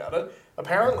talking about it.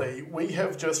 Apparently, we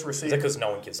have just received... Is that because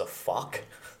no one gives a fuck?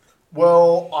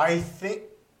 Well, I think...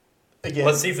 Again...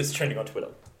 Let's see if it's trending on Twitter.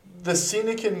 The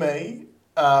cynic in me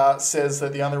says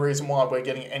that the only reason why we're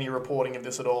getting any reporting of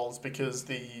this at all is because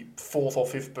the 4th or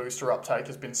 5th booster uptake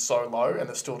has been so low and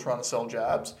they're still trying to sell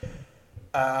jabs.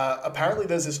 Apparently,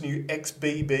 there's this new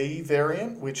XBB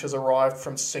variant which has arrived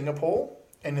from Singapore,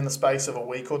 and in the space of a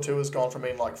week or two has gone from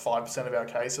being like 5% of our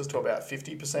cases to about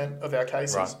 50% of our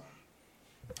cases. Right.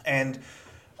 And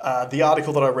the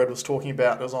article that I read was talking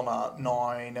about, it was on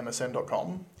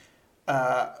 9msn.com,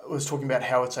 was talking about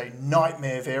how it's a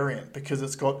nightmare variant because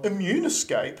it's got immune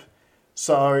escape.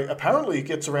 So apparently it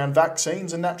gets around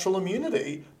vaccines and natural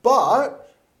immunity,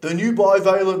 but the new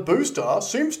bivalent booster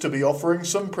seems to be offering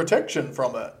some protection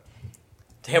from it.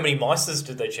 How many mices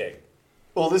did they check?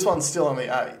 Well, this one's still only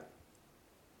 8.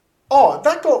 Oh,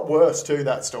 that got worse too,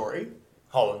 that story.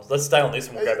 Hold on, let's stay on this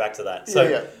and we'll go back to that.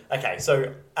 So, okay,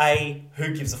 so A,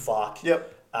 who gives a fuck? Yep.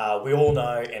 We all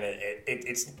know, and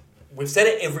it's we've said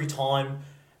it every time.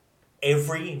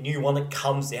 Every new one that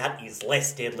comes out is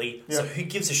less deadly. Yep. So who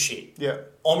gives a shit? Yeah.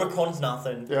 Omicron's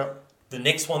nothing. Yeah. The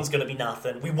next one's going to be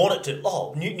nothing. We want it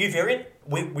to. New variant.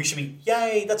 We should be.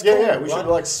 Yay! That's cool. Yeah. We should be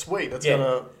like, sweet. It's going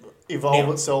to evolve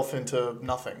itself into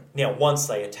nothing. Now, once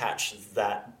they attach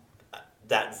that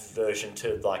that version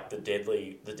to like the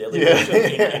deadly Yeah.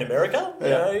 version in America. You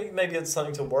Yeah. know, maybe it's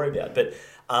something to worry about. But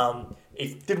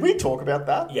if Did we talk about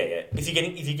that? yeah, if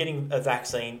you're getting a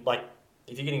vaccine, like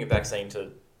if you're getting a vaccine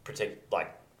to protect,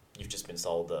 like you've just been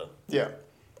sold the. Yeah.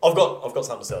 I've got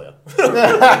something to sell you.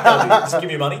 Just give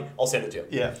me money, I'll send it to you.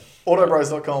 Yeah.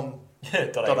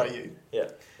 Autobros.com.au. Yeah.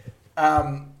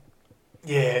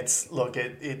 Yeah, it's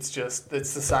the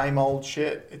same old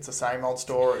shit. It's the same old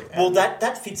story. Well,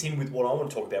 that fits in with what I want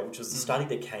to talk about, which was the study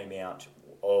that came out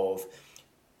of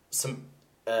some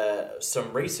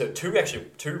research. Two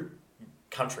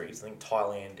countries, I think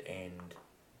Thailand and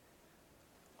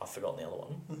I've forgotten the other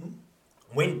one,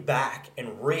 went back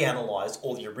and reanalyzed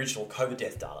all the original COVID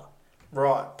death data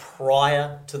Right.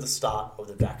 prior to the start of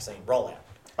the vaccine rollout.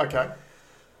 Okay.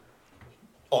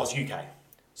 Oh, it's UK.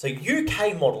 So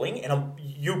UK modelling, and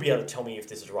you'll be able to tell me if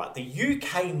this is right. The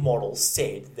UK model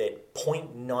said that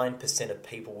 0.9% of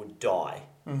people would die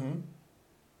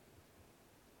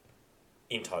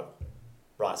in total.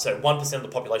 Right, so 1% of the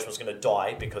population was going to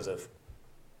die because of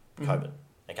COVID.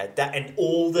 Okay,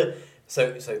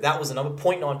 so that was another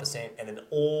 0.9%, and then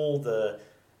all the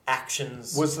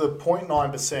actions. Was the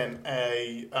 0.9%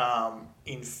 a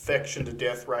infection to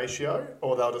death ratio,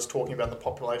 or they were just talking about the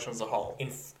population as a whole?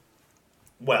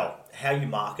 Well, how you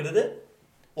marketed it.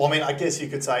 Well, I mean, I guess you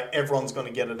could say everyone's going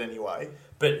to get it anyway.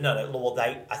 But no, well,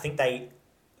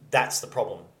 that's the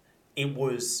problem. It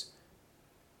was,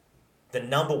 the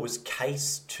number was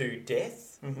case to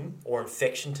death, or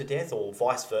infection to death, or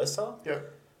vice versa. Yeah.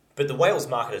 But the way it was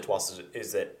marketed to us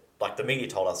is that, like, the media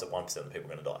told us that 1% of the people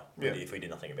were going to die if we did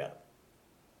nothing about it.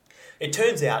 It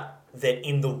turns out that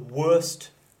in the worst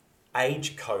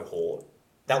age cohort,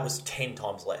 that was 10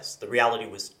 times less. The reality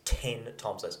was 10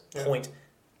 times less. Yeah.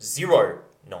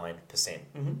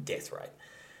 0.09% death rate.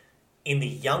 In the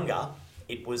younger,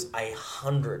 it was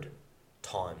 100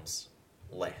 times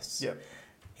less. Yeah.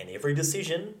 And every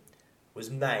decision was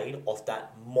made off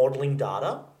that modelling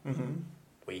data.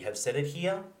 We have said it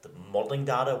here. The modelling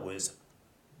data was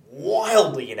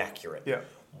wildly inaccurate. Yeah.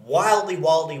 Wildly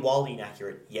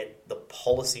inaccurate, yet the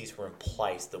policies were in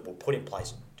place that were put in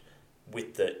place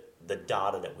with the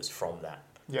data that was from that.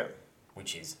 Yeah.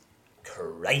 Which is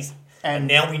crazy. And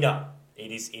now we know.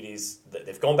 It is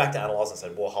they've gone back to analyse and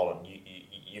said, well, hold on,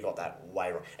 you got that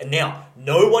way wrong. And now,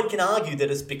 no one can argue that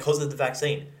it's because of the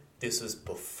vaccine. This was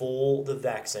before the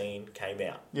vaccine came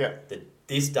out. Yeah.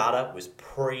 This data was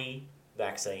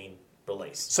pre-vaccine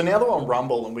release. So now that we're on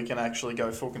Rumble and we can actually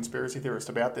go full conspiracy theorist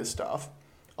about this stuff,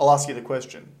 I'll ask you the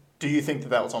question. Do you think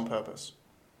that was on purpose?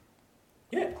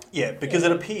 Yeah. Yeah, because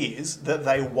it appears that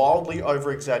they wildly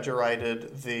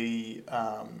over-exaggerated the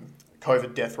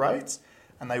COVID death rates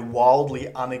and they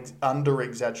wildly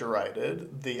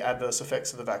under-exaggerated the adverse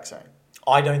effects of the vaccine.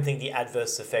 I don't think the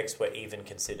adverse effects were even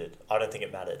considered. I don't think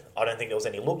it mattered. I don't think there was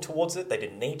any look towards it. They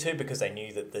didn't need to because they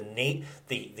knew that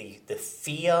the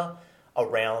fear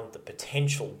around the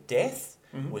potential death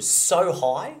was so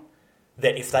high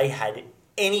that if they had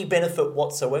any benefit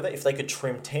whatsoever, if they could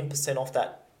trim 10% off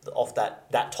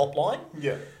that top line,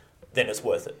 then it's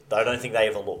worth it. I don't think they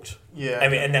ever looked. Yeah. I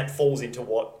mean, and that falls into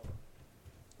what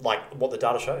the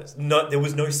data shows. No, there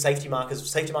was no safety markers.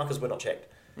 Safety markers were not checked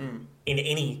in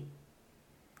any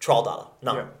trial data.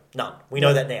 None. We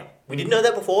know that now. We didn't know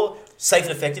that before. Safe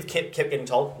and effective, kept getting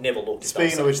told, never looked.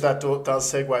 Speaking of which, that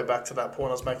does segue back to that point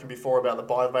I was making before about the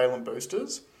bivalent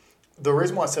boosters. The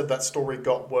reason why I said that story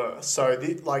got worse, so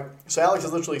Alex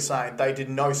is literally saying they did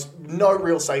no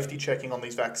real safety checking on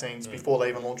these vaccines before they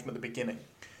even launched them at the beginning.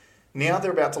 Now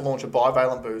they're about to launch a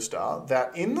bivalent booster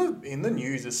that in the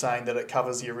news is saying that it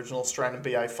covers the original strain of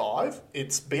BA5.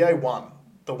 It's BA1.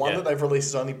 The one that they've released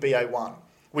is only BA1,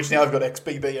 which now have got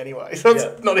XBB anyway. So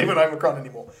it's not even Omicron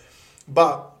anymore.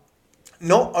 But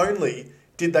not only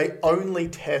did they only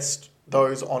test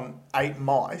those on 8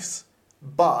 mice,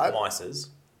 but...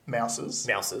 Mouses.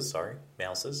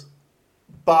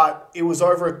 But it was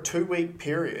over a 2-week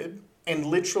period, and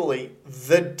literally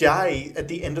the day at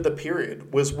the end of the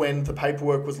period was when the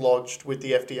paperwork was lodged with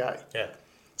the FDA. Yeah.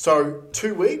 So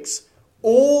 2 weeks,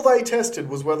 all they tested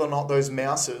was whether or not those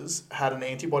mouses had an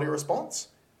antibody response.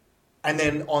 And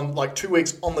then on 2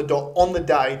 weeks on the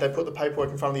day, they put the paperwork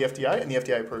in front of the FDA and the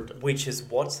FDA approved it. Which is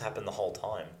what's happened the whole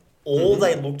time. All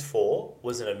they looked for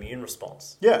was an immune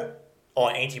response. Yeah. Or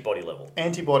antibody level.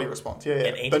 Antibody response,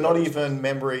 yeah. But not even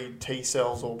memory T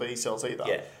cells or B cells either.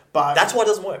 Yeah. But that's why it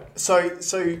doesn't work. So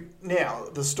now,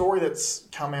 the story that's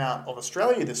come out of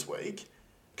Australia this week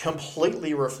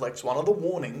completely reflects one of the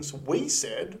warnings we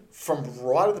said from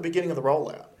right at the beginning of the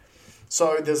rollout.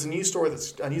 So there's a news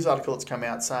article that's come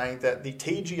out saying that the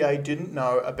TGA didn't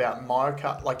know about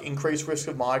increased risk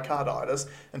of myocarditis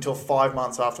until 5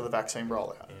 months after the vaccine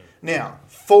rollout. Now,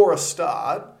 for a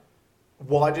start,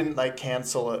 why didn't they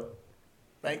cancel it?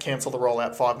 They cancel the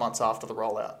rollout 5 months after the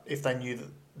rollout if they knew that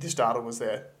this data was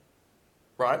there,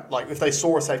 right? Like if they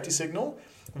saw a safety signal,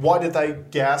 why did they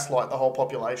gaslight the whole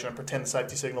population and pretend the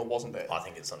safety signal wasn't there? I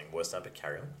think it's something worse than that, but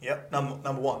carry on. Yep,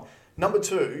 number one. Number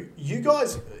two, you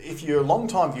guys, if you're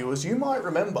long-time viewers, you might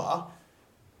remember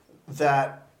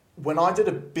that when I did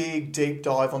a big deep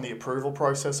dive on the approval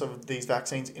process of these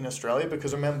vaccines in Australia,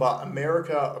 because remember,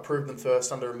 America approved them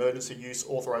first under emergency use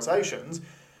authorizations,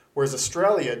 whereas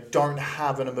Australia don't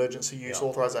have an emergency use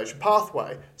authorization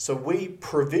pathway. So we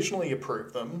provisionally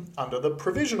approved them under the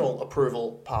provisional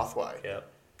approval pathway. Yeah,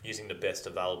 using the best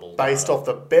available based data. off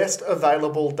the best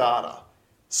available data.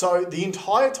 So the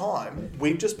entire time,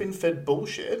 we've just been fed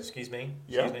bullshit. Excuse me.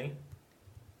 Yeah.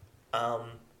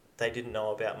 They didn't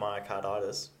know about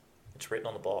myocarditis. It's written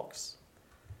on the box.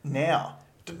 Now,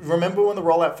 remember when the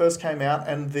rollout first came out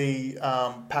and the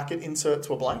packet inserts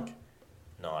were blank?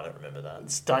 No, I don't remember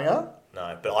that. Don't you?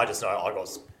 No, but I just know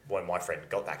when my friend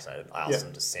got vaccinated, I asked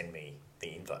them to send me the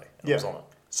info. And I was on it.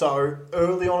 So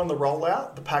early on in the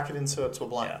rollout, the packet inserts were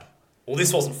blank. Yeah. Well,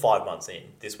 this wasn't 5 months in.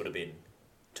 This would have been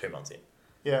 2 months in.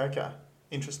 Yeah, okay.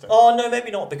 Interesting. Oh, no,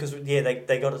 maybe not, because,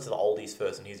 they got it to the oldies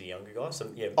first, and he's a younger guy,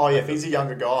 so, yeah. Oh, yeah, if he's a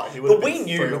younger guy, he would But have we been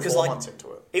knew, 3 or because, 4 months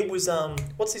into it. It was,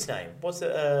 what's his name?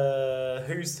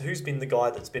 Who's been the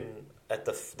guy that's been at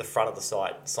the front of the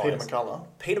site? Peter McCullough.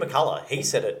 Peter McCullough, he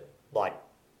said it,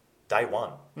 day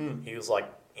one. He was,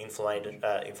 inflammation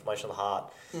of the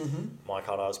heart,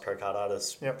 myocarditis,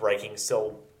 pericarditis, breaking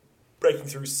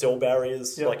through cell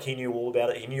barriers. Yep. He knew all about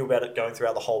it. He knew about it going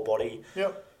throughout the whole body.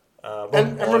 Yep.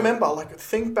 And remember,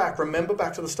 remember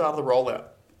back to the start of the rollout.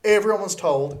 Everyone was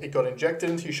told it got injected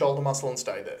into your shoulder muscle and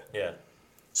stayed there. Yeah.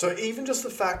 So even just the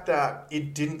fact that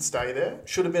it didn't stay there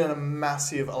should have been a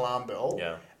massive alarm bell.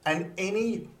 Yeah. And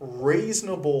any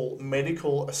reasonable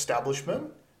medical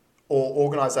establishment or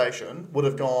organisation would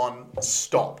have gone,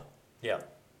 stop. Yeah.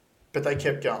 But they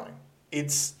kept going.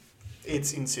 It's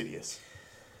insidious.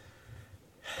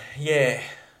 Yeah.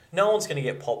 No one's going to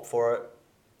get popped for it.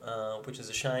 Which is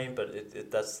a shame, but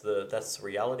that's the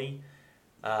reality.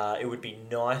 It would be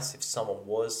nice if someone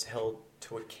was held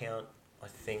to account. I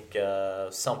think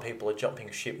some people are jumping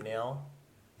ship now.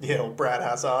 Yeah, well, Brad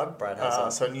Hazzard.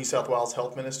 So New South Wales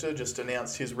Health Minister just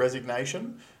announced his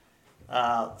resignation.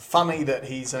 Funny that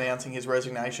he's announcing his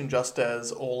resignation just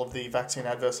as all of the vaccine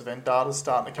adverse event data is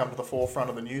starting to come to the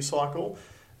forefront of the news cycle.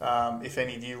 If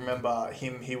any of you remember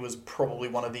him, he was probably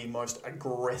one of the most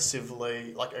aggressive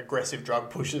drug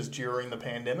pushers during the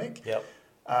pandemic. Yep.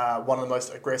 One of the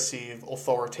most aggressive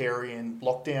authoritarian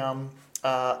lockdown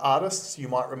artists. You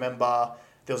might remember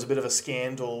there was a bit of a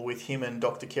scandal with him and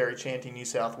Dr. Kerry Chant in New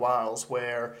South Wales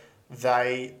where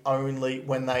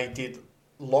when they did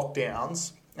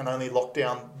lockdowns and only locked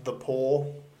down the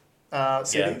poor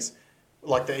cities.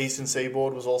 Like the eastern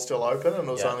seaboard was all still open and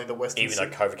it was only the western... Even though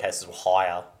COVID cases were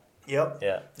higher. Yep.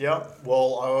 Yeah. Yep.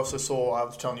 Well, I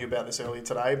was telling you about this earlier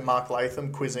today, Mark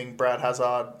Latham quizzing Brad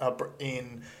Hazzard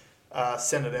in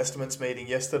Senate estimates meeting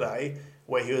yesterday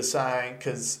where he was saying,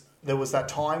 because there was that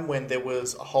time when there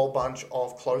was a whole bunch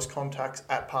of close contacts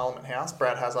at Parliament House,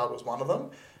 Brad Hazzard was one of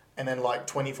them, and then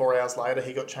 24 hours later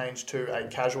he got changed to a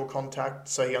casual contact,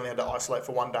 so he only had to isolate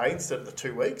for 1 day instead of the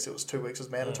 2 weeks. It was 2 weeks was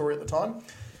mandatory at the time.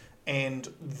 And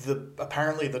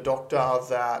apparently the doctor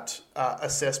that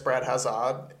assessed Brad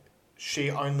Hazzard,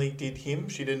 she only did him.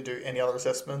 She didn't do any other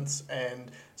assessments. And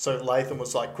so Latham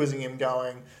was quizzing him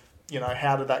going,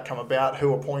 how did that come about?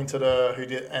 Who appointed her? Who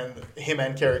did? And him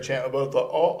and Kerry Chant were both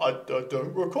I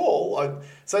don't recall.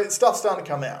 So stuff's starting to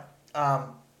come out.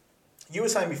 You were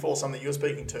saying before, something that you were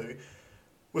speaking to,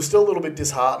 we're still a little bit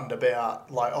disheartened about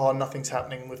nothing's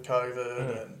happening with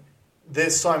COVID and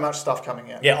there's so much stuff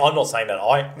coming out. Yeah, I'm not saying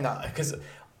that. No. Because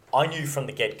I knew from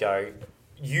the get-go,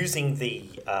 using the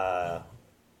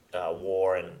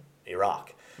war in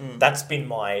Iraq, that's been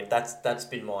my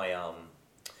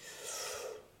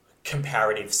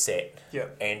comparative set. Yeah.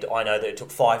 And I know that it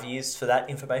took 5 years for that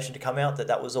information to come out,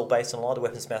 that was all based on a lie. The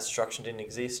weapons of mass destruction didn't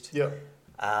exist. Yeah.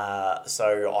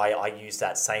 So I used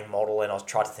that same model and I was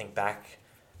trying to think back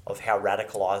of how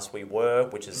radicalised we were,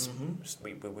 which is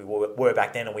we were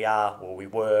back then and we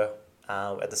were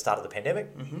at the start of the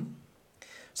pandemic. Mm-hmm.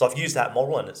 So I've used that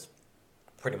model and it's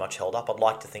pretty much held up. I'd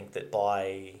like to think that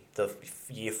by the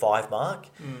year 5 mark,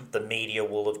 the media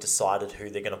will have decided who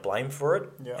they're going to blame for it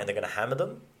and they're going to hammer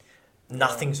them.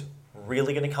 Nothing's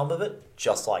really going to come of it,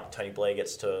 just like Tony Blair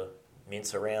gets to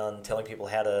mince around telling people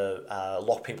how to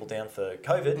lock people down for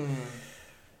COVID.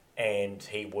 And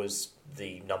he was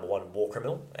the number one war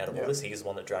criminal out of all this. He's the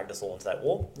one that dragged us all into that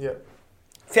war. Yeah.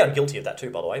 Found guilty of that too,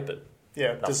 by the way, but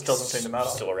yeah, it just doesn't seem to matter.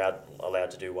 Still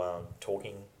allowed to do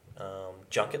talking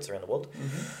junkets around the world.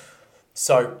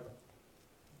 So,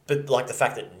 but like the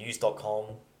fact that news.com,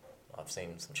 I've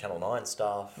seen some Channel 9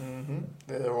 stuff.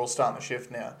 They're all starting to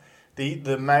shift now.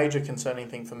 The major concerning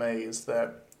thing for me is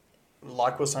that,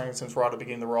 like we're saying since right at the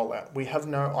beginning of the rollout, we have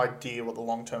no idea what the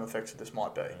long-term effects of this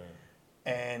might be.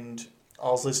 And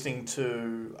I was listening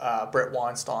to Brett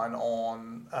Weinstein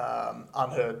on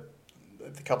Unheard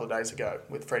a couple of days ago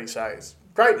with Freddie Sayers.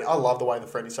 Great. I love the way that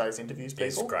Freddie Sayers interviews people.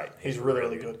 He's great. He's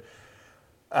really good.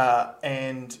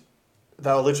 And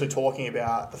they were literally talking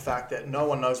about the fact that no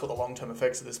one knows what the long-term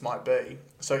effects of this might be.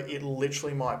 So it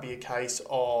literally might be a case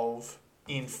of,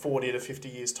 in 40 to 50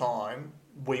 years' time,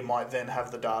 we might then have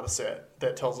the data set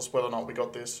that tells us whether or not we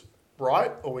got this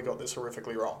right or we got this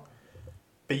horrifically wrong.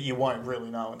 But you won't really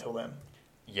know until then.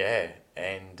 Yeah,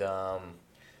 and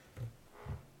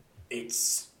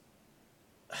it's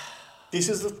the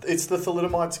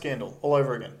thalidomide scandal all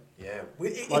over again. Yeah,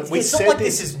 it's not like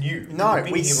this is new. No,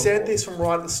 we said this from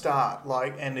right at the start.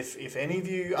 And if any of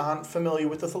you aren't familiar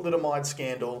with the thalidomide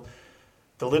scandal,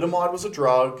 thalidomide was a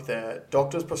drug that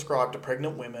doctors prescribed to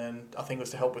pregnant women. I think it was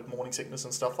to help with morning sickness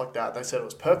and stuff like that. They said it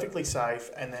was perfectly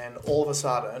safe, and then all of a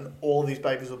sudden, all of these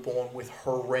babies were born with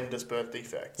horrendous birth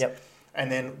defects. Yep.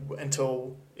 And then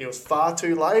until it was far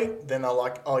too late, then they're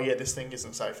like, oh yeah, this thing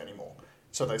isn't safe anymore.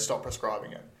 So they stopped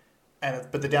prescribing it.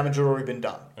 But the damage had already been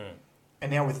done.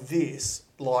 And now with this,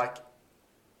 look,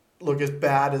 as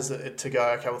bad as it to go,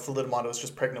 okay, with thalidomide, it was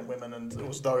just pregnant women and it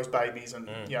was those babies and,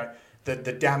 the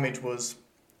damage was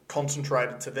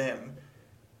concentrated to them.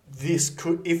 This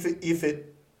could, if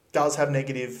it does have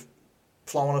negative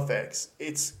flow-on effects,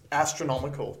 it's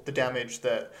astronomical, the damage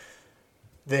that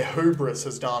their hubris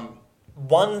has done.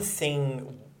 One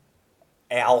thing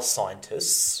our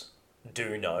scientists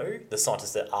do know, the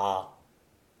scientists that are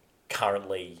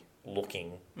currently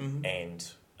looking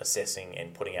and assessing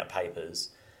and putting out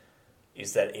papers,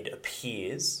 is that it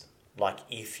appears like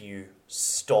if you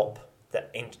stop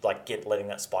that, letting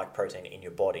that spike protein in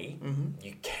your body,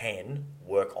 you can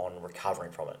work on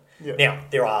recovering from it. Yeah.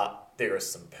 Now there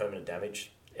is some permanent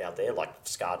damage out there, like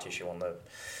scar tissue on the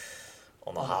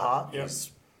heart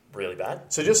is really bad.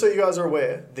 So just so you guys are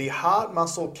aware, the heart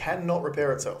muscle cannot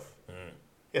repair itself.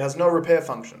 It has no repair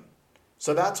function.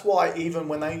 So that's why even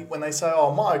when they say,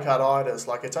 oh, myocarditis,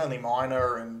 like it's only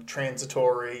minor and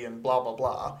transitory and blah, blah,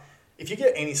 blah, if you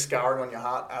get any scarring on your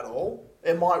heart at all,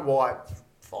 it might wipe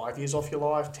 5 years off your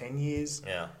life, 10 years.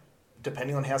 Yeah.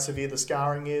 Depending on how severe the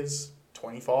scarring is,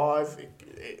 25.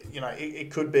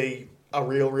 It could be a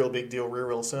real big deal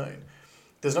real soon.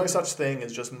 There's no such thing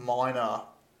as just minor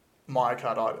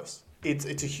myocarditis.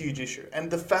 It's a huge issue.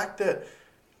 And the fact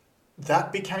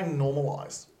that became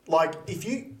normalised. Like, if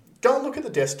you go and look at the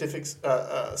death statistics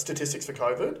for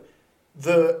COVID,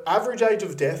 the average age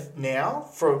of death now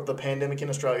for the pandemic in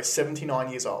Australia is 79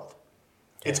 years old.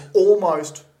 Yeah. It's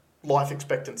almost life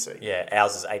expectancy. Yeah,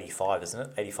 ours is 85, isn't it?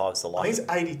 85 is the life. I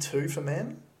think it's 82 for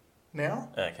men now.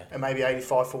 Okay. And maybe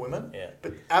 85 for women. Yeah.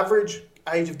 But average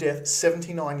age of death,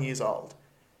 79 years old.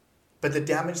 But the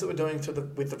damage that we're doing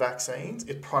with the vaccines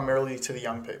is primarily to the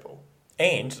young people.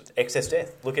 And excess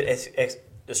death. Look at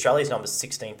Australia's number's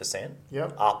 16%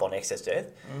 up on excess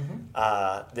death.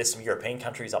 There's some European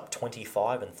countries up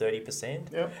 25 and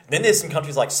 30%. Yep. Then there's some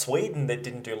countries like Sweden that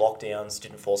didn't do lockdowns,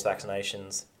 didn't force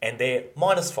vaccinations, and they're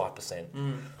minus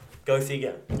 5%. Go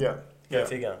figure. Yeah. Go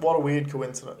figure. What a weird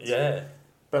coincidence. Yeah.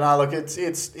 But no, look,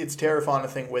 it's terrifying to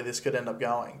think where this could end up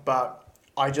going. But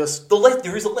I just...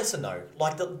 there is a lesson though.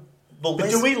 Like the But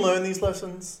lesson... do we learn these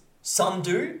lessons? Some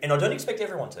do, and I don't expect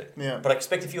everyone to. Yeah. But I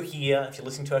expect if you're here, if you're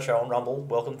listening to our show on Rumble,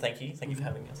 welcome, thank you. Thank you for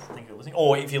having us. Thank you for listening.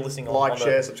 Or if you're listening on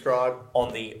share, subscribe.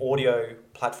 On the audio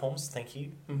platforms, thank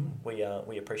you.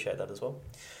 We appreciate that as well.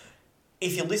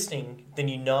 If you're listening, then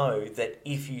you know that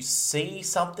if you see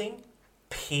something,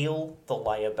 peel the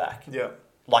layer back. Yeah.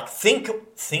 Like think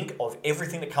of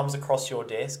everything that comes across your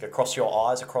desk, across your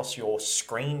eyes, across your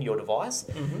screen, your device.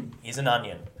 Here's an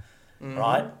onion,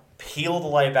 right? Peel the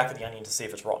layer back of the onion to see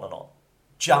if it's rotten or not.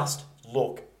 Just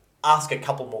look. Ask a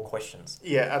couple more questions.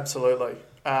 Yeah, absolutely.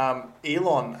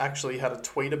 Elon actually had a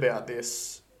tweet about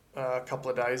this a couple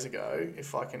of days ago,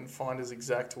 if I can find his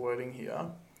exact wording here.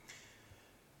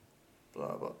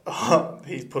 Blah, blah.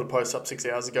 He put a post up 6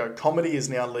 hours ago. Comedy is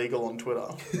now legal on Twitter.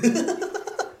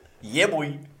 Yeah,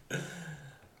 boy.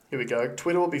 Here we go.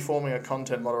 Twitter will be forming a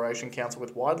content moderation council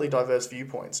with widely diverse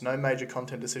viewpoints. No major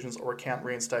content decisions or account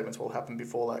reinstatements will happen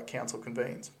before that council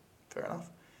convenes. Fair enough.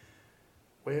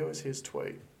 Where was his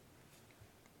tweet?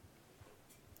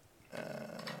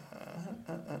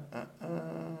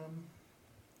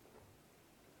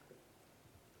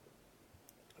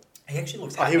 He actually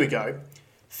looks happy. Here we go.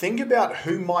 Think about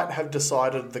who might have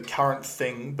decided the current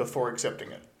thing before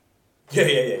accepting it.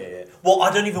 Yeah. Well,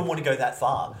 I don't even want to go that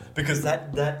far because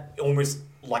that almost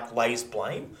like lays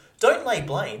blame. Don't lay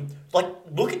blame. Like,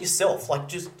 look at yourself. Like,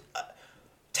 just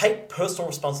take personal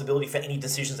responsibility for any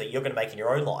decisions that you're going to make in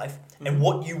your own life and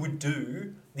what you would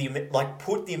do.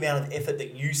 Put the amount of effort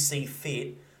that you see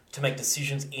fit to make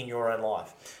decisions in your own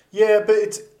life. Yeah,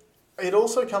 but it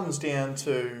also comes down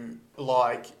to,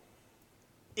 like,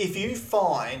 if you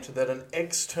find that an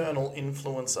external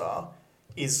influencer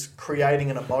is creating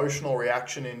an emotional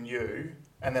reaction in you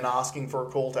and then asking for a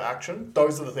call to action,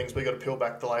 those are the things we got to peel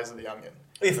back the layers of the onion.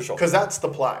 Yeah, for sure. Because that's the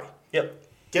play. Yep.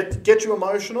 Get you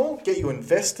emotional, get you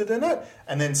invested in it,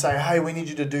 and then say, hey, we need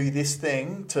you to do this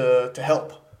thing to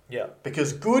help. Yeah.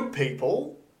 Because good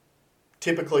people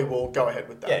typically will go ahead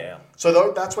with that. Yeah.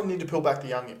 So that's when you need to peel back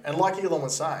the onion. And like Elon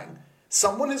was saying,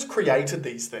 someone has created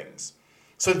these things.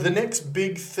 So the next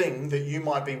big thing that you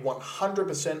might be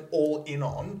 100% all in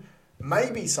on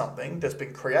may be something that's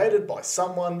been created by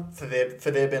someone for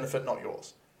their benefit, not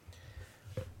yours.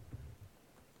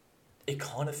 It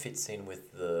kind of fits in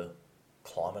with the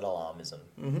climate alarmism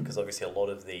because obviously a lot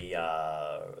of the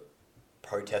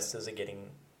protesters are getting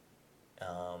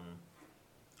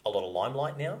a lot of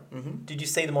limelight now. Mm-hmm. Did you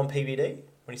see them on PBD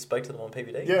when you spoke to them on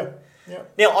PBD? Yeah.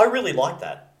 Now, I really like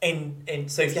that. And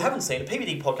so if you haven't seen it,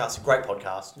 PBD podcast is a great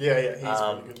podcast. Yeah, he's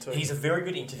really good too. He's a very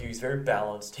good interview. He's very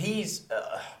balanced.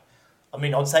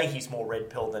 I'd say he's more red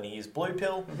pill than he is blue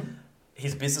pill. Mm-hmm.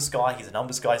 He's a business guy. He's a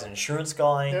numbers guy. He's an insurance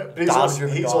guy. Yeah, but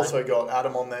he's also got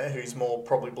Adam on there, who's more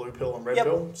probably blue pill and red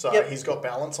pill. So he's got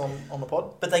balance on the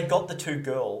pod. But they got the two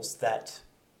girls that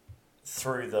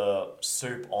threw the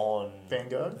soup on Van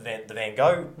Gogh, the Van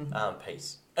Gogh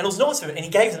piece, and it was nice of him. And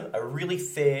he gave them a really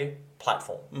fair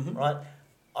platform, right?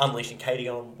 Unleashing Katie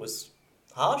on was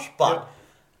harsh, but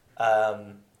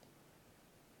and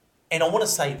I want to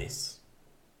say this.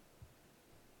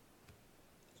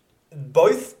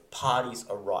 Both parties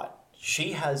are right.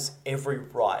 She has every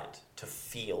right to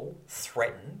feel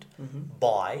threatened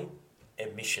by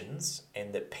emissions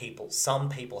and that some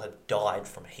people have died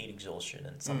from heat exhaustion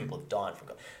and some people have died from...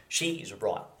 She is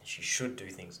right. She should do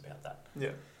things about that.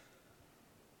 Yeah.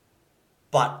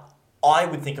 But I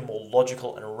would think a more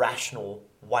logical and rational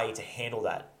way to handle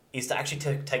that is to actually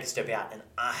take a step out and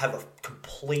have a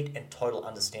complete and total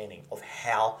understanding of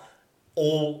how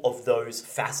all of those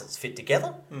facets fit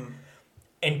together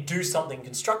and do something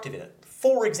constructive in it.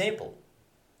 For example,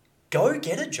 go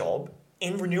get a job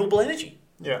in renewable energy.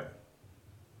 Yeah.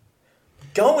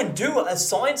 Go and do a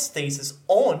science thesis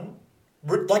on,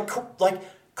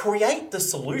 create the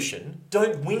solution.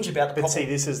 Don't whinge about the problem. But see,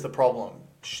 this is the problem.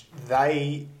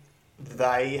 They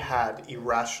had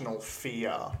irrational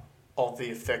fear of the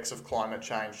effects of climate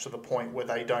change to the point where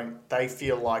they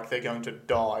feel like they're going to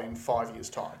die in 5 years'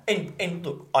 time. And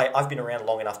look, I've been around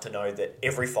long enough to know that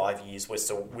every 5 years we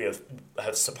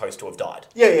have supposed to have died.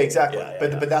 Yeah, exactly.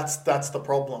 But that's the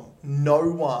problem. No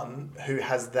one who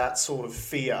has that sort of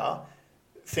fear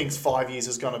thinks 5 years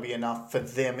is going to be enough for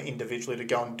them individually to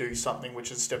go and do something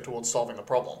which is a step towards solving the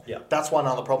problem. Yeah. That's why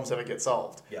none of the problems ever get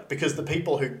solved. Yeah. Because the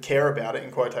people who care about it,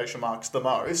 in quotation marks, the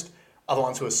most are the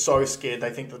ones who are so scared they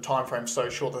think the time frame's so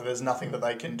short that there's nothing that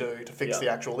they can do to fix the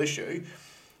actual issue.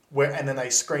 And then they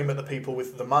scream at the people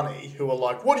with the money who are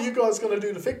like, what are you guys going to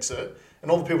do to fix it?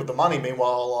 And all the people with the money,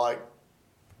 meanwhile, are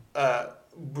like,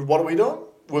 what are we doing?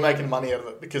 We're making money out of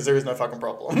it because there is no fucking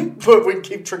problem. But we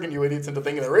keep tricking you idiots into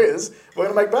thinking there is. We're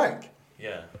going to make bank.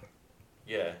 Yeah.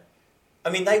 Yeah.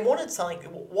 I mean, they wanted something...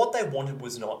 What they wanted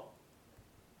was not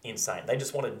insane. They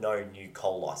just wanted no new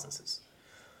coal licenses.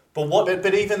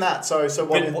 But even that, so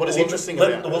what is interesting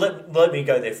about it? Let me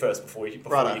go there first before you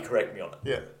correct me on it.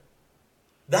 Yeah.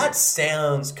 That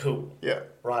sounds cool. Yeah.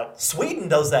 Right? Sweden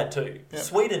does that too. Yeah.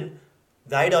 Sweden,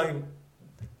 they don't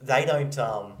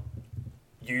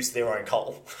use their own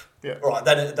coal. Yeah. Right,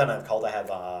 they don't have coal, they have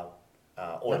oil.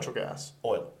 Natural gas.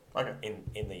 Oil. Okay.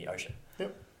 In the ocean.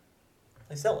 Yep.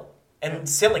 They sell it. And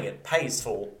selling it pays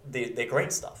for their green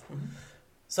stuff. Mm-hmm.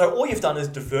 So all you've done is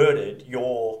diverted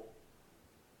your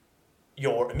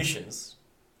emissions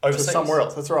overseas. To somewhere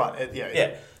else, that's right.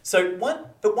 Yeah. So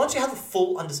once you have a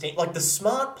full understanding, like the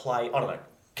smart play, I don't know,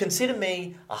 consider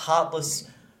me a heartless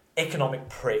economic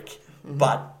prick,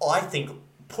 but I think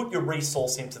put your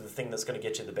resource into the thing that's going to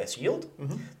get you the best yield.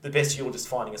 Mm-hmm. The best yield is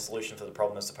finding a solution for the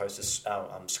problem as opposed to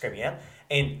screaming out.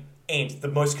 And the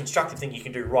most constructive thing you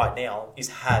can do right now is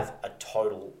have a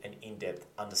total and in-depth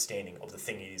understanding of the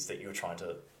thing it is that you're trying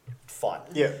to fight.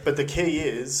 Yeah, but the key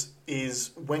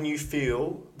is when you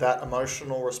feel that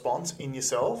emotional response in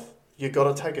yourself, you've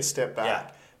got to take a step back.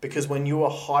 Yeah. Because when you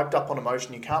are hyped up on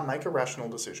emotion, you can't make a rational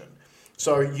decision.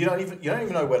 So you don't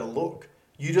even know where to look.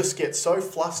 You just get so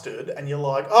flustered, and you're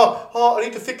like, oh, I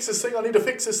need to fix this thing. I need to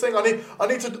fix this thing. I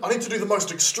need to do the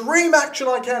most extreme action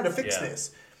I can to fix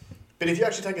this. But if you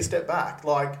actually take a step back,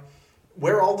 like,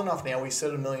 we're old enough now. We said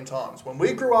it a million times. When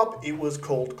we grew up, it was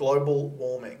called global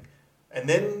warming, and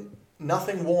then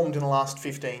nothing warmed in the last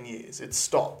 15 years. It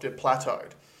stopped. It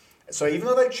plateaued. So even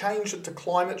though they changed it to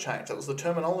climate change, that was the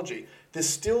terminology, they're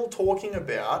still talking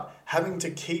about having to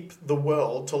keep the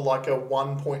world to like a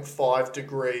 1.5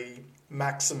 degree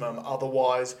maximum.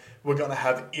 Otherwise, we're going to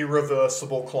have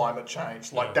irreversible climate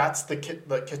change. Like, that's the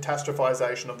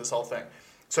catastrophization of this whole thing.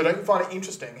 So don't you find it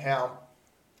interesting how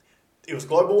it was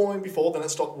global warming before, then it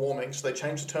stopped warming, so they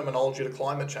changed the terminology to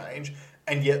climate change,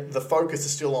 and yet the focus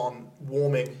is still on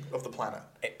warming of the planet.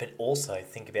 But also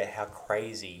think about how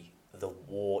crazy the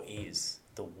war is.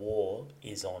 The war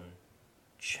is on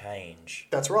change.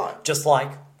 That's right. Just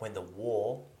like when the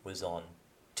war was on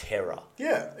terror.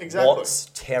 Yeah, exactly. What's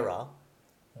terror?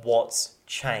 What's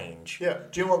change? Yeah.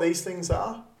 Do you know what these things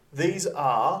are? These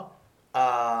are,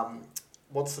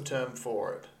 what's the term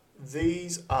for it?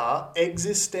 These are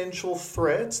existential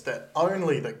threats that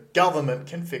only the government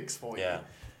can fix for you. Yeah.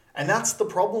 And that's the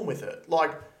problem with it.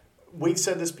 Like, we've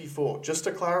said this before, just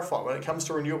to clarify, when it comes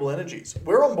to renewable energies,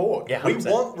 we're on board. Yeah, we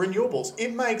 100%. want renewables.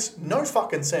 It makes no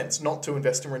fucking sense not to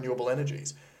invest in renewable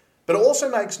energies. But it also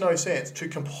makes no sense to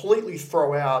completely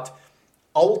throw out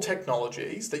old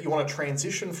technologies that you want to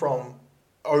transition from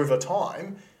over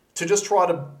time to just try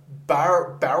to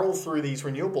barrel through these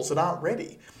renewables that aren't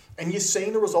ready. And you're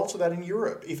seeing the results of that in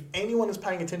Europe. If anyone is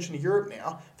paying attention to Europe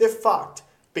now, they're fucked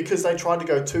because they tried to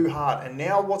go too hard. And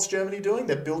now what's Germany doing?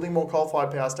 They're building more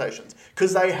coal-fired power stations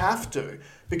because they have to.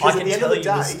 Because I at the can end tell of the you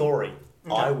day, the story.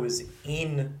 Okay. I was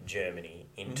in Germany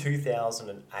in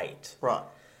 2008. Right.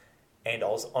 And I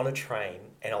was on a train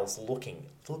and I was look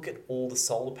at all the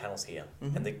solar panels here.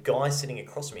 And the guy sitting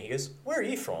across from me, he goes, "Where are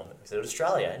you from?" I said,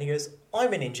 "Australia." And he goes,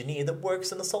 "I'm an engineer that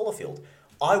works in the solar field.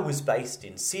 I was based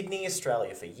in Sydney,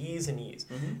 Australia for years and years.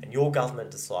 And your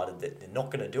government decided that they're not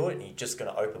going to do it and you're just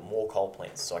going to open more coal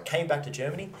plants." So I came back to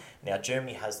Germany. Now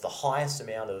Germany has the highest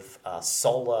amount of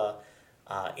solar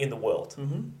in the world.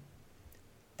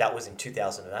 That was in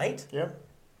 2008. Yeah.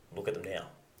 Look at them now.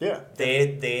 Yeah.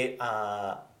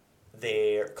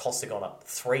 Their costs have gone up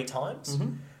 3 times.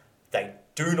 They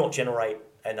do not generate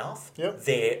enough. Yep.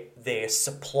 Their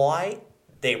supply,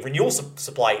 their renewable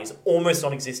supply is almost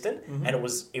non-existent, and it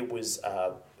was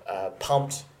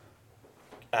pumped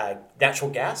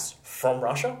natural gas from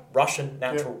Russia. Russian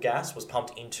natural gas was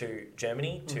pumped into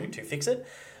Germany to fix it.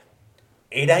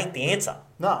 It ain't the answer.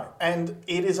 No, and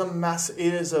it is an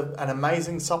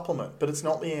amazing supplement, but it's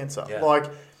not the answer. Yeah.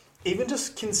 Like, even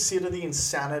just consider the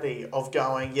insanity of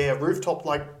going, rooftop,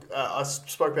 like I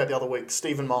spoke about the other week,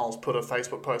 Stephen Miles put a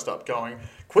Facebook post up going,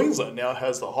 Queensland now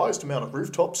has the highest amount of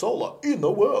rooftop solar in the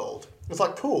world. It's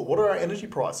like, cool, what are our energy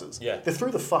prices? Yeah. They're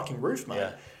through the fucking roof, mate.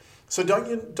 Yeah. So don't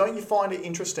you find it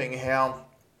interesting how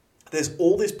there's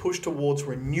all this push towards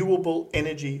renewable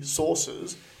energy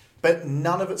sources, but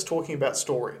none of it's talking about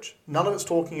storage. None of it's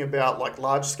talking about like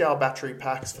large-scale battery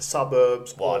packs for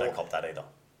suburbs. Well, I don't cop that either.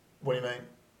 What do you mean?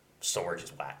 Storage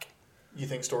is whack. You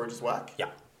think storage is whack? Yeah.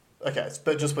 Okay,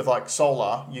 but just with like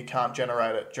solar, you can't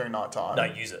generate it during night time. No,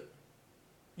 use it.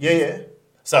 Yeah.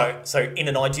 So in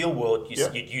an ideal world,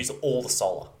 you'd use all the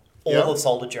solar. All the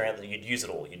solar during that, you'd use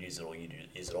it all, and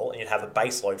you'd have a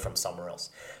base load from somewhere else.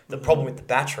 The problem with the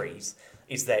batteries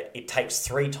is that it takes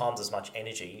 3 times as much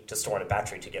energy to store in a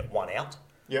battery to get 1 out.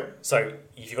 Yep. So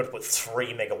you've got to put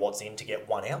 3 megawatts in to get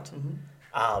 1 out.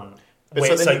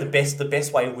 So the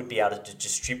best way would be able to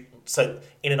distribute. So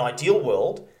in an ideal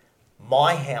world,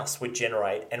 my house would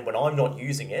generate, and when I'm not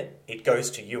using it, it goes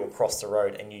to you across the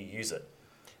road, and you use it.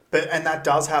 And that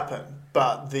does happen,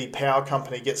 but the power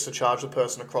company gets to charge the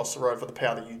person across the road for the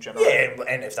power that you generate. Yeah,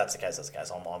 and if that's the case,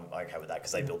 I'm okay with that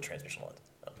because they build transmission lines.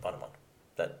 I don't mind.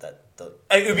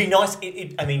 It would be nice.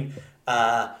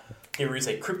 There is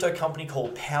a crypto company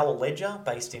called Power Ledger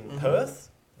based in Perth.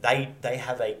 They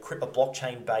have a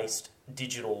blockchain based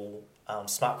digital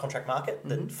smart contract market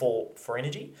for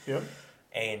energy. Yeah.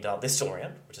 And they're still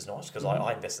around, which is nice because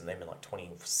I invested in them in like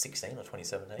 2016 or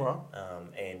 2017, Right.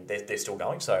 And they're still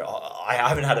going. So I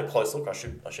haven't had a close look. I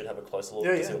should have a closer look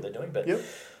to see what they're doing.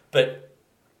 But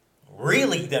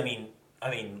really, I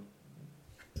mean,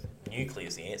 nuclear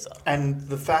is the answer. And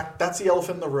the fact that's the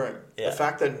elephant in the room. Yeah. The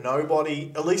fact that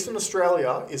nobody, at least in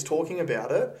Australia, is talking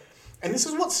about it. And this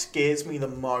is what scares me the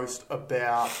most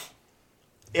about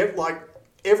it. Like,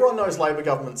 everyone knows Labor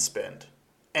governments spend.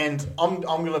 And I'm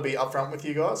going to be upfront with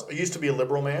you guys. I used to be a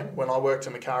Liberal man when I worked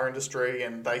in the car industry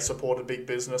and they supported big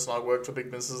business and I worked for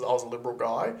big businesses. I was a Liberal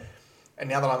guy. And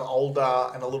now that I'm older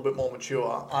and a little bit more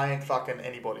mature, I ain't fucking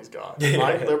anybody's guy.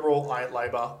 I ain't Liberal, I ain't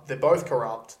Labor. They're both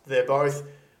corrupt. They're both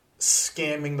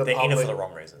scamming the public. They're in it for the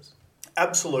wrong reasons.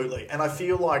 Absolutely. And I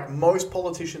feel like most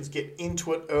politicians get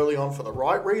into it early on for the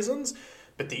right reasons,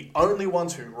 but the only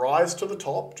ones who rise to the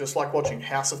top, just like watching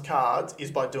House of Cards,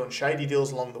 is by doing shady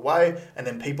deals along the way, and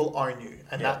then people own you.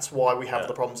 And that's why we have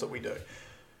the problems that we do.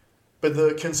 But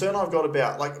the concern I've got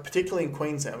about, like particularly in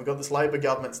Queensland, we've got this Labor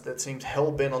government that seems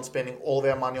hell-bent on spending all of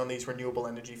our money on these renewable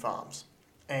energy farms.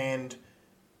 And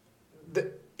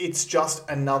it's just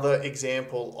another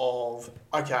example of,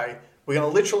 okay, we're going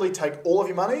to literally take all of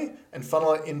your money and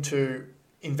funnel it into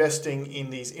investing in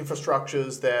these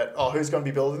infrastructures that, who's going to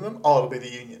be building them? It'll be the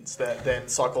unions that then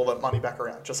cycle that money back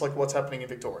around, just like what's happening in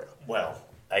Victoria. Well,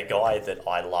 a guy that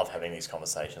I love having these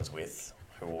conversations with,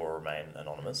 who will remain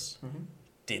anonymous,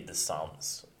 did the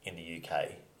sums in the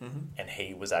UK, and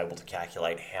he was able to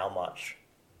calculate how much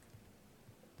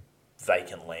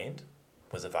vacant land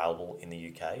was available in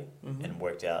the UK and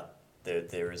worked out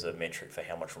there is a metric for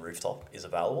how much rooftop is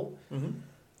available. And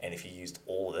if you used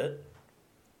all of it,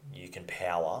 you can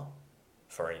power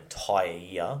for an entire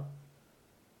year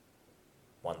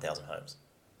 1,000 homes.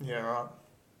 Yeah, right.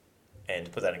 And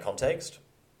to put that in context,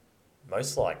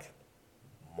 most like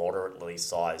moderately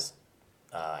sized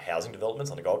housing developments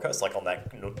on the Gold Coast, like on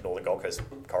that northern Gold Coast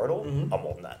corridor, are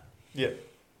more than that. Yeah.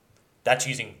 That's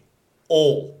using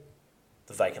all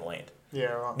the vacant land.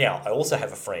 Yeah, right. Now, I also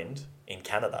have a friend in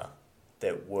Canada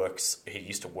that he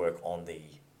used to work on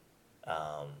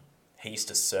he used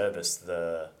to service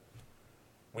the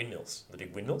windmills, the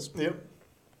big windmills. Yep.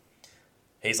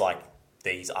 He's like,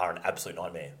 these are an absolute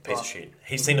nightmare, piece of shit.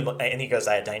 He's seen them, and he goes,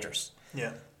 they are dangerous.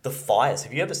 Yeah. The fires,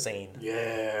 have you ever seen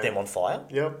them on fire?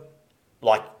 Yep.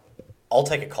 Like, I'll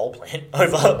take a coal plant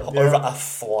over a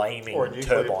flaming or a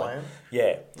nuclear turbine. plant.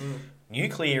 Yeah.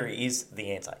 Nuclear is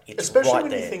the answer. It's especially right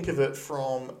when there. you think of it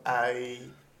from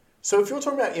so if you're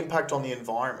talking about impact on the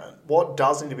environment, what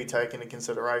does need to be taken into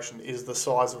consideration is the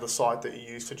size of the site that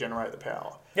you use to generate the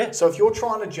power. Yeah. So if you're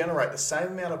trying to generate the same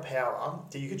amount of power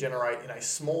that you could generate in a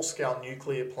small-scale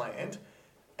nuclear plant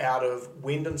out of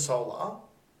wind and solar,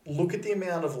 look at the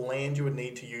amount of land you would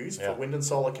need to use for wind and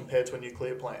solar compared to a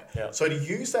nuclear plant. Yeah. So to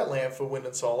use that land for wind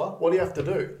and solar, what do you have to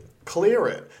do? Clear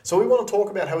it. So we want to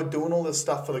talk about how we're doing all this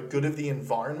stuff for the good of the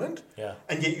environment,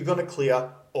 and yet you're going to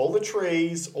clear all the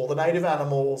trees, all the native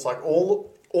animals, like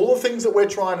all the things that we're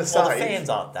trying to save. Well, the fans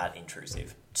aren't that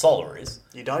intrusive. Solar is.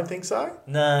 You don't think so?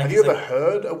 No. Have you ever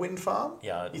heard a wind farm?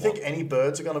 Yeah. You think any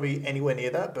birds are going to be anywhere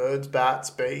near that? Birds, bats,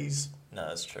 bees? No,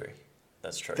 that's true.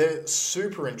 That's true. They're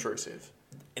super intrusive.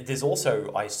 There's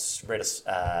also, I read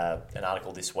an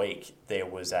article this week, there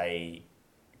was a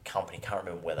company, can't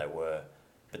remember where they were,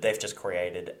 but they've just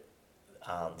created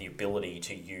the ability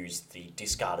to use the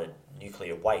discarded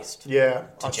nuclear waste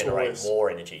to generate more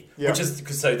energy. Yeah. Which is,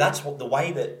 so that's what the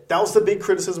way that... That was the big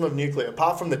criticism of nuclear,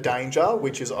 apart from the danger,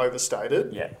 which is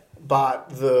overstated. Yeah.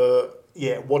 But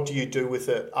what do you do with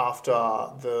it after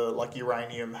the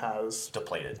uranium has...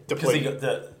 Depleted. Because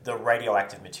the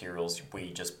radioactive materials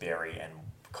we just bury and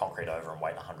concrete over and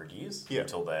wait 100 years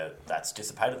until that's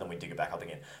dissipated, then we dig it back up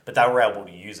again. But they were able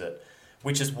to use it,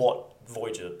 which is what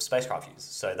Voyager spacecraft uses.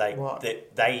 So they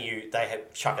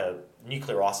chuck a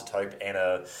nuclear isotope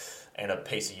and a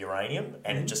piece of uranium,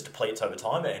 and it just depletes over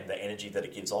time, and the energy that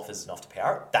it gives off is enough to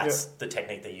power it. That's the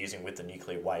technique they're using with the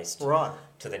nuclear waste, to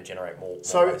then generate more.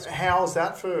 So waste. How's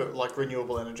that for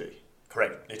renewable energy?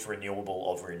 Correct. It's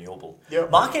renewable of renewable. Yep.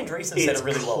 Mark Andreessen said it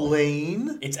really well. It's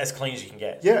clean. It's as clean as you can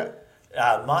get. Yeah.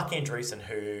 Mark Andreessen,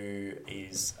 who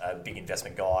is a big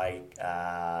investment guy,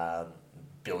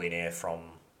 billionaire from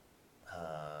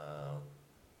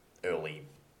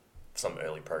some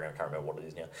early program, I can't remember what it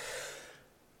is now.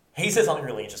 He said something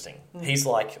really interesting. He's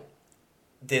like,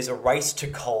 there's a race to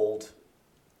cold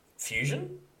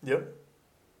fusion. Yep.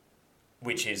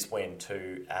 Which is when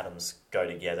two atoms go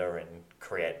together and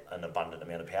create an abundant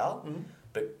amount of power.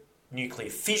 But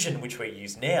nuclear fission, which we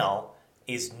use now,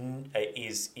 is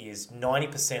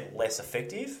 90% less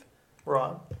effective.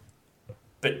 Right.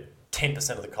 But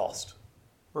 10% of the cost.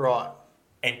 Right.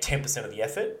 and 10% of the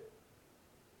effort.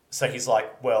 So he's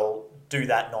like, well, do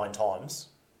that 9 times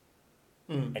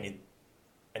and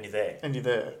you're there. And you're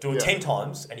there. Do it 10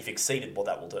 times and you've exceeded what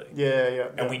that will do. Yeah.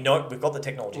 And we know we've got the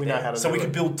technology We there. know how to so do we it.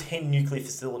 could build 10 nuclear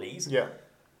facilities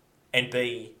and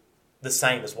be the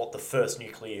same as what the first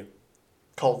nuclear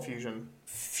Cold fusion.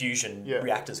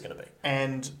 reactor is going to be.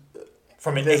 And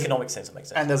from an economic sense, it makes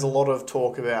sense. And there's a lot of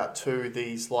talk about, too,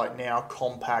 these like now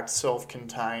compact,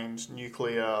 self-contained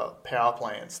nuclear power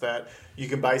plants that you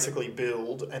can basically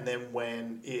build, and then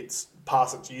when it's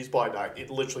past its use-by date, it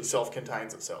literally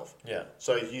self-contains itself. Yeah.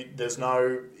 So there's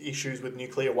no issues with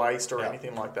nuclear waste or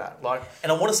anything like that. Like,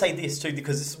 and I want to say this too,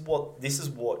 because this is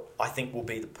what I think will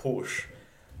be the push,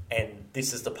 and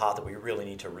this is the part that we really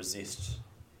need to resist.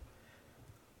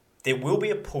 There will be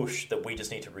a push that we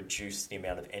just need to reduce the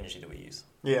amount of energy that we use.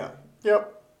 Yeah.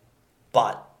 Yep.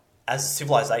 But as a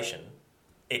civilization,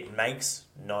 it makes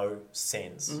no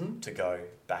sense to go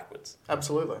backwards.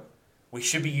 Absolutely. We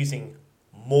should be using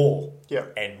more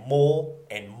Yep. and more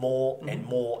and more and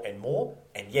more and more.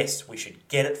 And yes, we should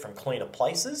get it from cleaner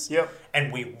places. Yep.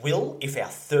 And we will if our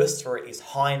thirst for it is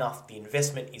high enough, the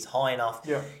investment is high enough.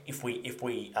 Yep.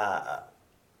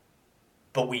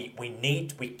 But we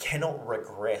cannot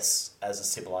regress as a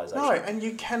civilization. No, and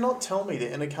you cannot tell me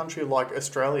that in a country like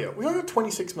Australia, we only got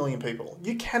 26 million people.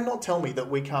 You cannot tell me that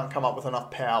we can't come up with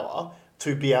enough power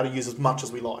to be able to use as much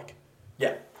as we like.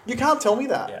 Yeah. You can't tell me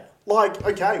that. Yeah. Like,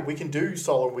 okay, we can do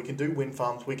solar, we can do wind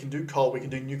farms, we can do coal, we can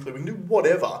do nuclear, we can do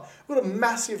whatever. We've got a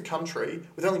massive country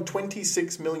with only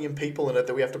 26 million people in it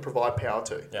that we have to provide power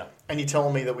to. Yeah. And you're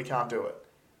telling me that we can't do it.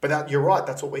 But you're right,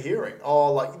 that's what we're hearing.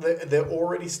 Oh, like, they're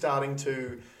already starting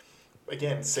to,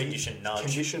 again,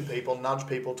 condition people, nudge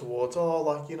people towards,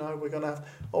 we're going to have,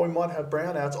 we might have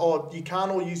brownouts. Oh, you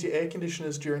can't all use your air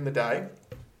conditioners during the day.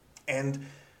 And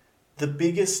the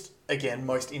biggest, again,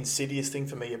 most insidious thing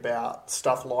for me about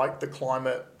stuff like the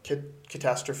climate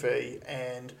catastrophe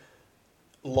and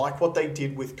like what they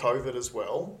did with COVID as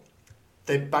well,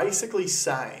 they're basically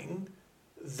saying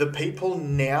the people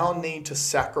now need to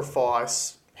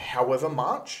sacrifice however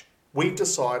much. We've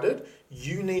decided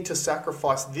you need to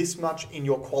sacrifice this much in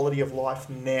your quality of life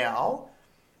now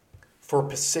for a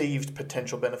perceived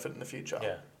potential benefit in the future.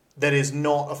 Yeah. That is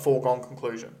not a foregone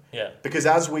conclusion. Yeah. Because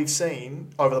as we've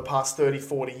seen over the past 30,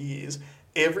 40 years,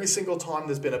 every single time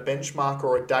there's been a benchmark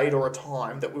or a date or a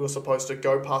time that we were supposed to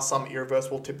go past some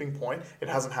irreversible tipping point, it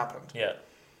hasn't happened. Yeah.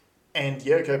 And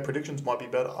predictions might be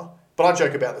better. But I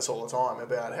joke about this all the time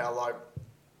about how, like,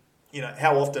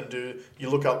 how often do you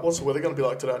look up, what's the weather going to be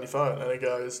like today on your phone? And it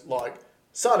goes, like,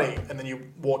 sunny, and then you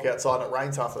walk outside and it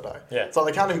rains half the day. Yeah. It's like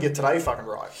they can't even get today fucking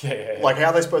right. Yeah. Like, how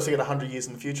are they supposed to get 100 years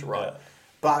in the future right? Yeah.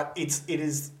 But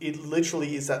it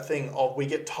literally is that thing of we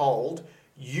get told,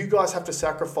 you guys have to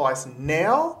sacrifice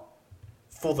now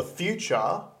for the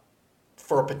future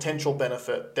for a potential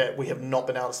benefit that we have not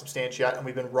been able to substantiate, and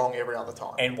we've been wrong every other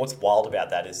time. And what's wild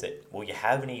about that is that, you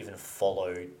haven't even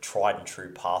followed tried and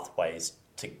true pathways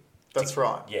to... That's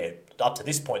right. Yeah, up to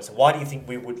this point. So why do you think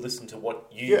we would listen to what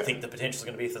you think the potential is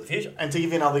going to be for the future? And to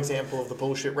give you another example of the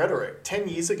bullshit rhetoric, 10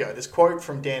 years ago, this quote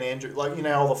from Dan Andrews,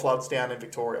 all the floods down in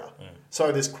Victoria.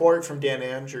 So this quote from Dan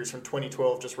Andrews from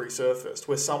 2012 just resurfaced,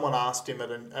 where someone asked him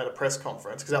at a press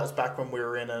conference, because that was back when we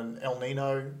were in an El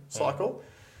Nino cycle.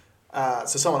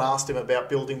 So someone asked him about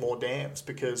building more dams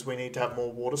because we need to have more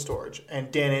water storage.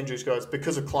 And Dan Andrews goes,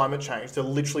 because of climate change, there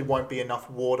literally won't be enough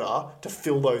water to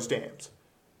fill those dams.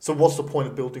 So what's the point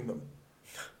of building them?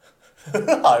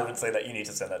 I haven't seen that. You need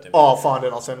to send that to me. Oh, I'll find it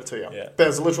and I'll send it to you. Yeah.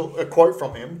 There's a quote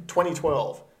from him,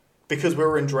 2012. Because we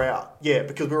were in drought. Yeah,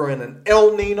 because we were in an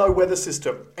El Nino weather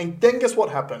system. And then guess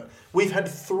what happened? We've had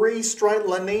 3 straight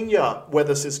La Nina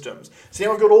weather systems. So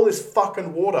now we've got all this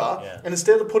fucking water. Yeah. And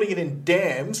instead of putting it in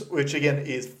dams, which again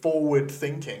is forward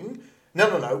thinking,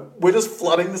 no, we're just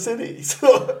flooding the cities.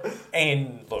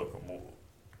 And look,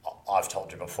 I've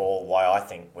told you before why I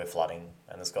think we're flooding,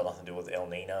 and it's got nothing to do with El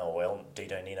Nino or El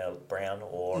Dito Nino Brown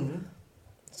or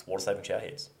it's water saving shower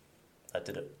heads. That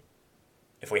did it.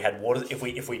 If we had water, if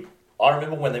we, I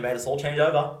remember when they made us all change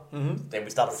over, then we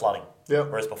started flooding. Yeah.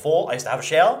 Whereas before, I used to have a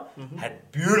shower,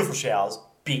 had beautiful showers,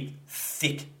 big,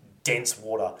 thick, dense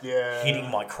water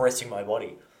caressing my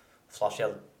body, flush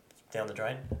out down the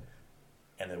drain.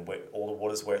 And then all the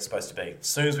water's where it's supposed to be. As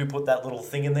soon as we put that little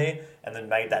thing in there and then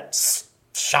made that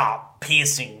sharp,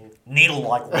 piercing,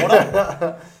 needle-like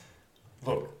water,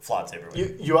 look, floods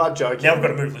everywhere. You are joking. Now we've got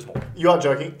to move Lismore. You are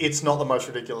joking. It's not the most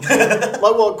ridiculous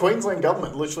thing. Queensland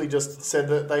government literally just said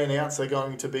that they announced they're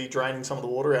going to be draining some of the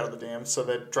water out of the dams, so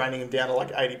they're draining them down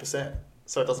to 80%,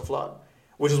 so it doesn't flood.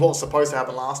 which is what was supposed to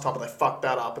happen last time, but they fucked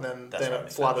that up, and then right,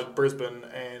 it flooded Brisbane,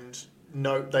 and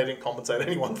no, they didn't compensate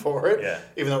anyone for it,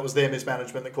 even though it was their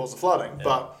mismanagement that caused the flooding. Yeah.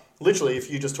 But literally,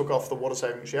 if you just took off the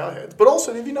water-saving shower heads. But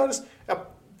also, if you notice,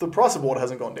 the price of water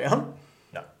hasn't gone down.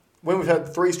 No. When we've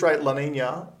had 3 straight La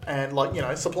Nina, and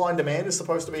supply and demand is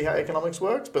supposed to be how economics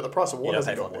works, but the price of water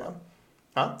hasn't gone down.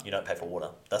 Huh? You don't pay for water.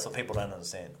 That's what people don't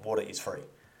understand. Water is free.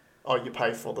 Oh, you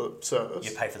pay for the service?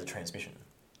 You pay for the transmission.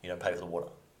 You don't pay for the water.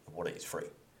 The water is free.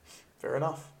 Fair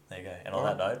enough. There you go. And on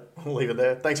that note, we'll leave it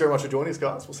there. Thanks very much for joining us,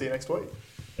 guys. We'll see you next week.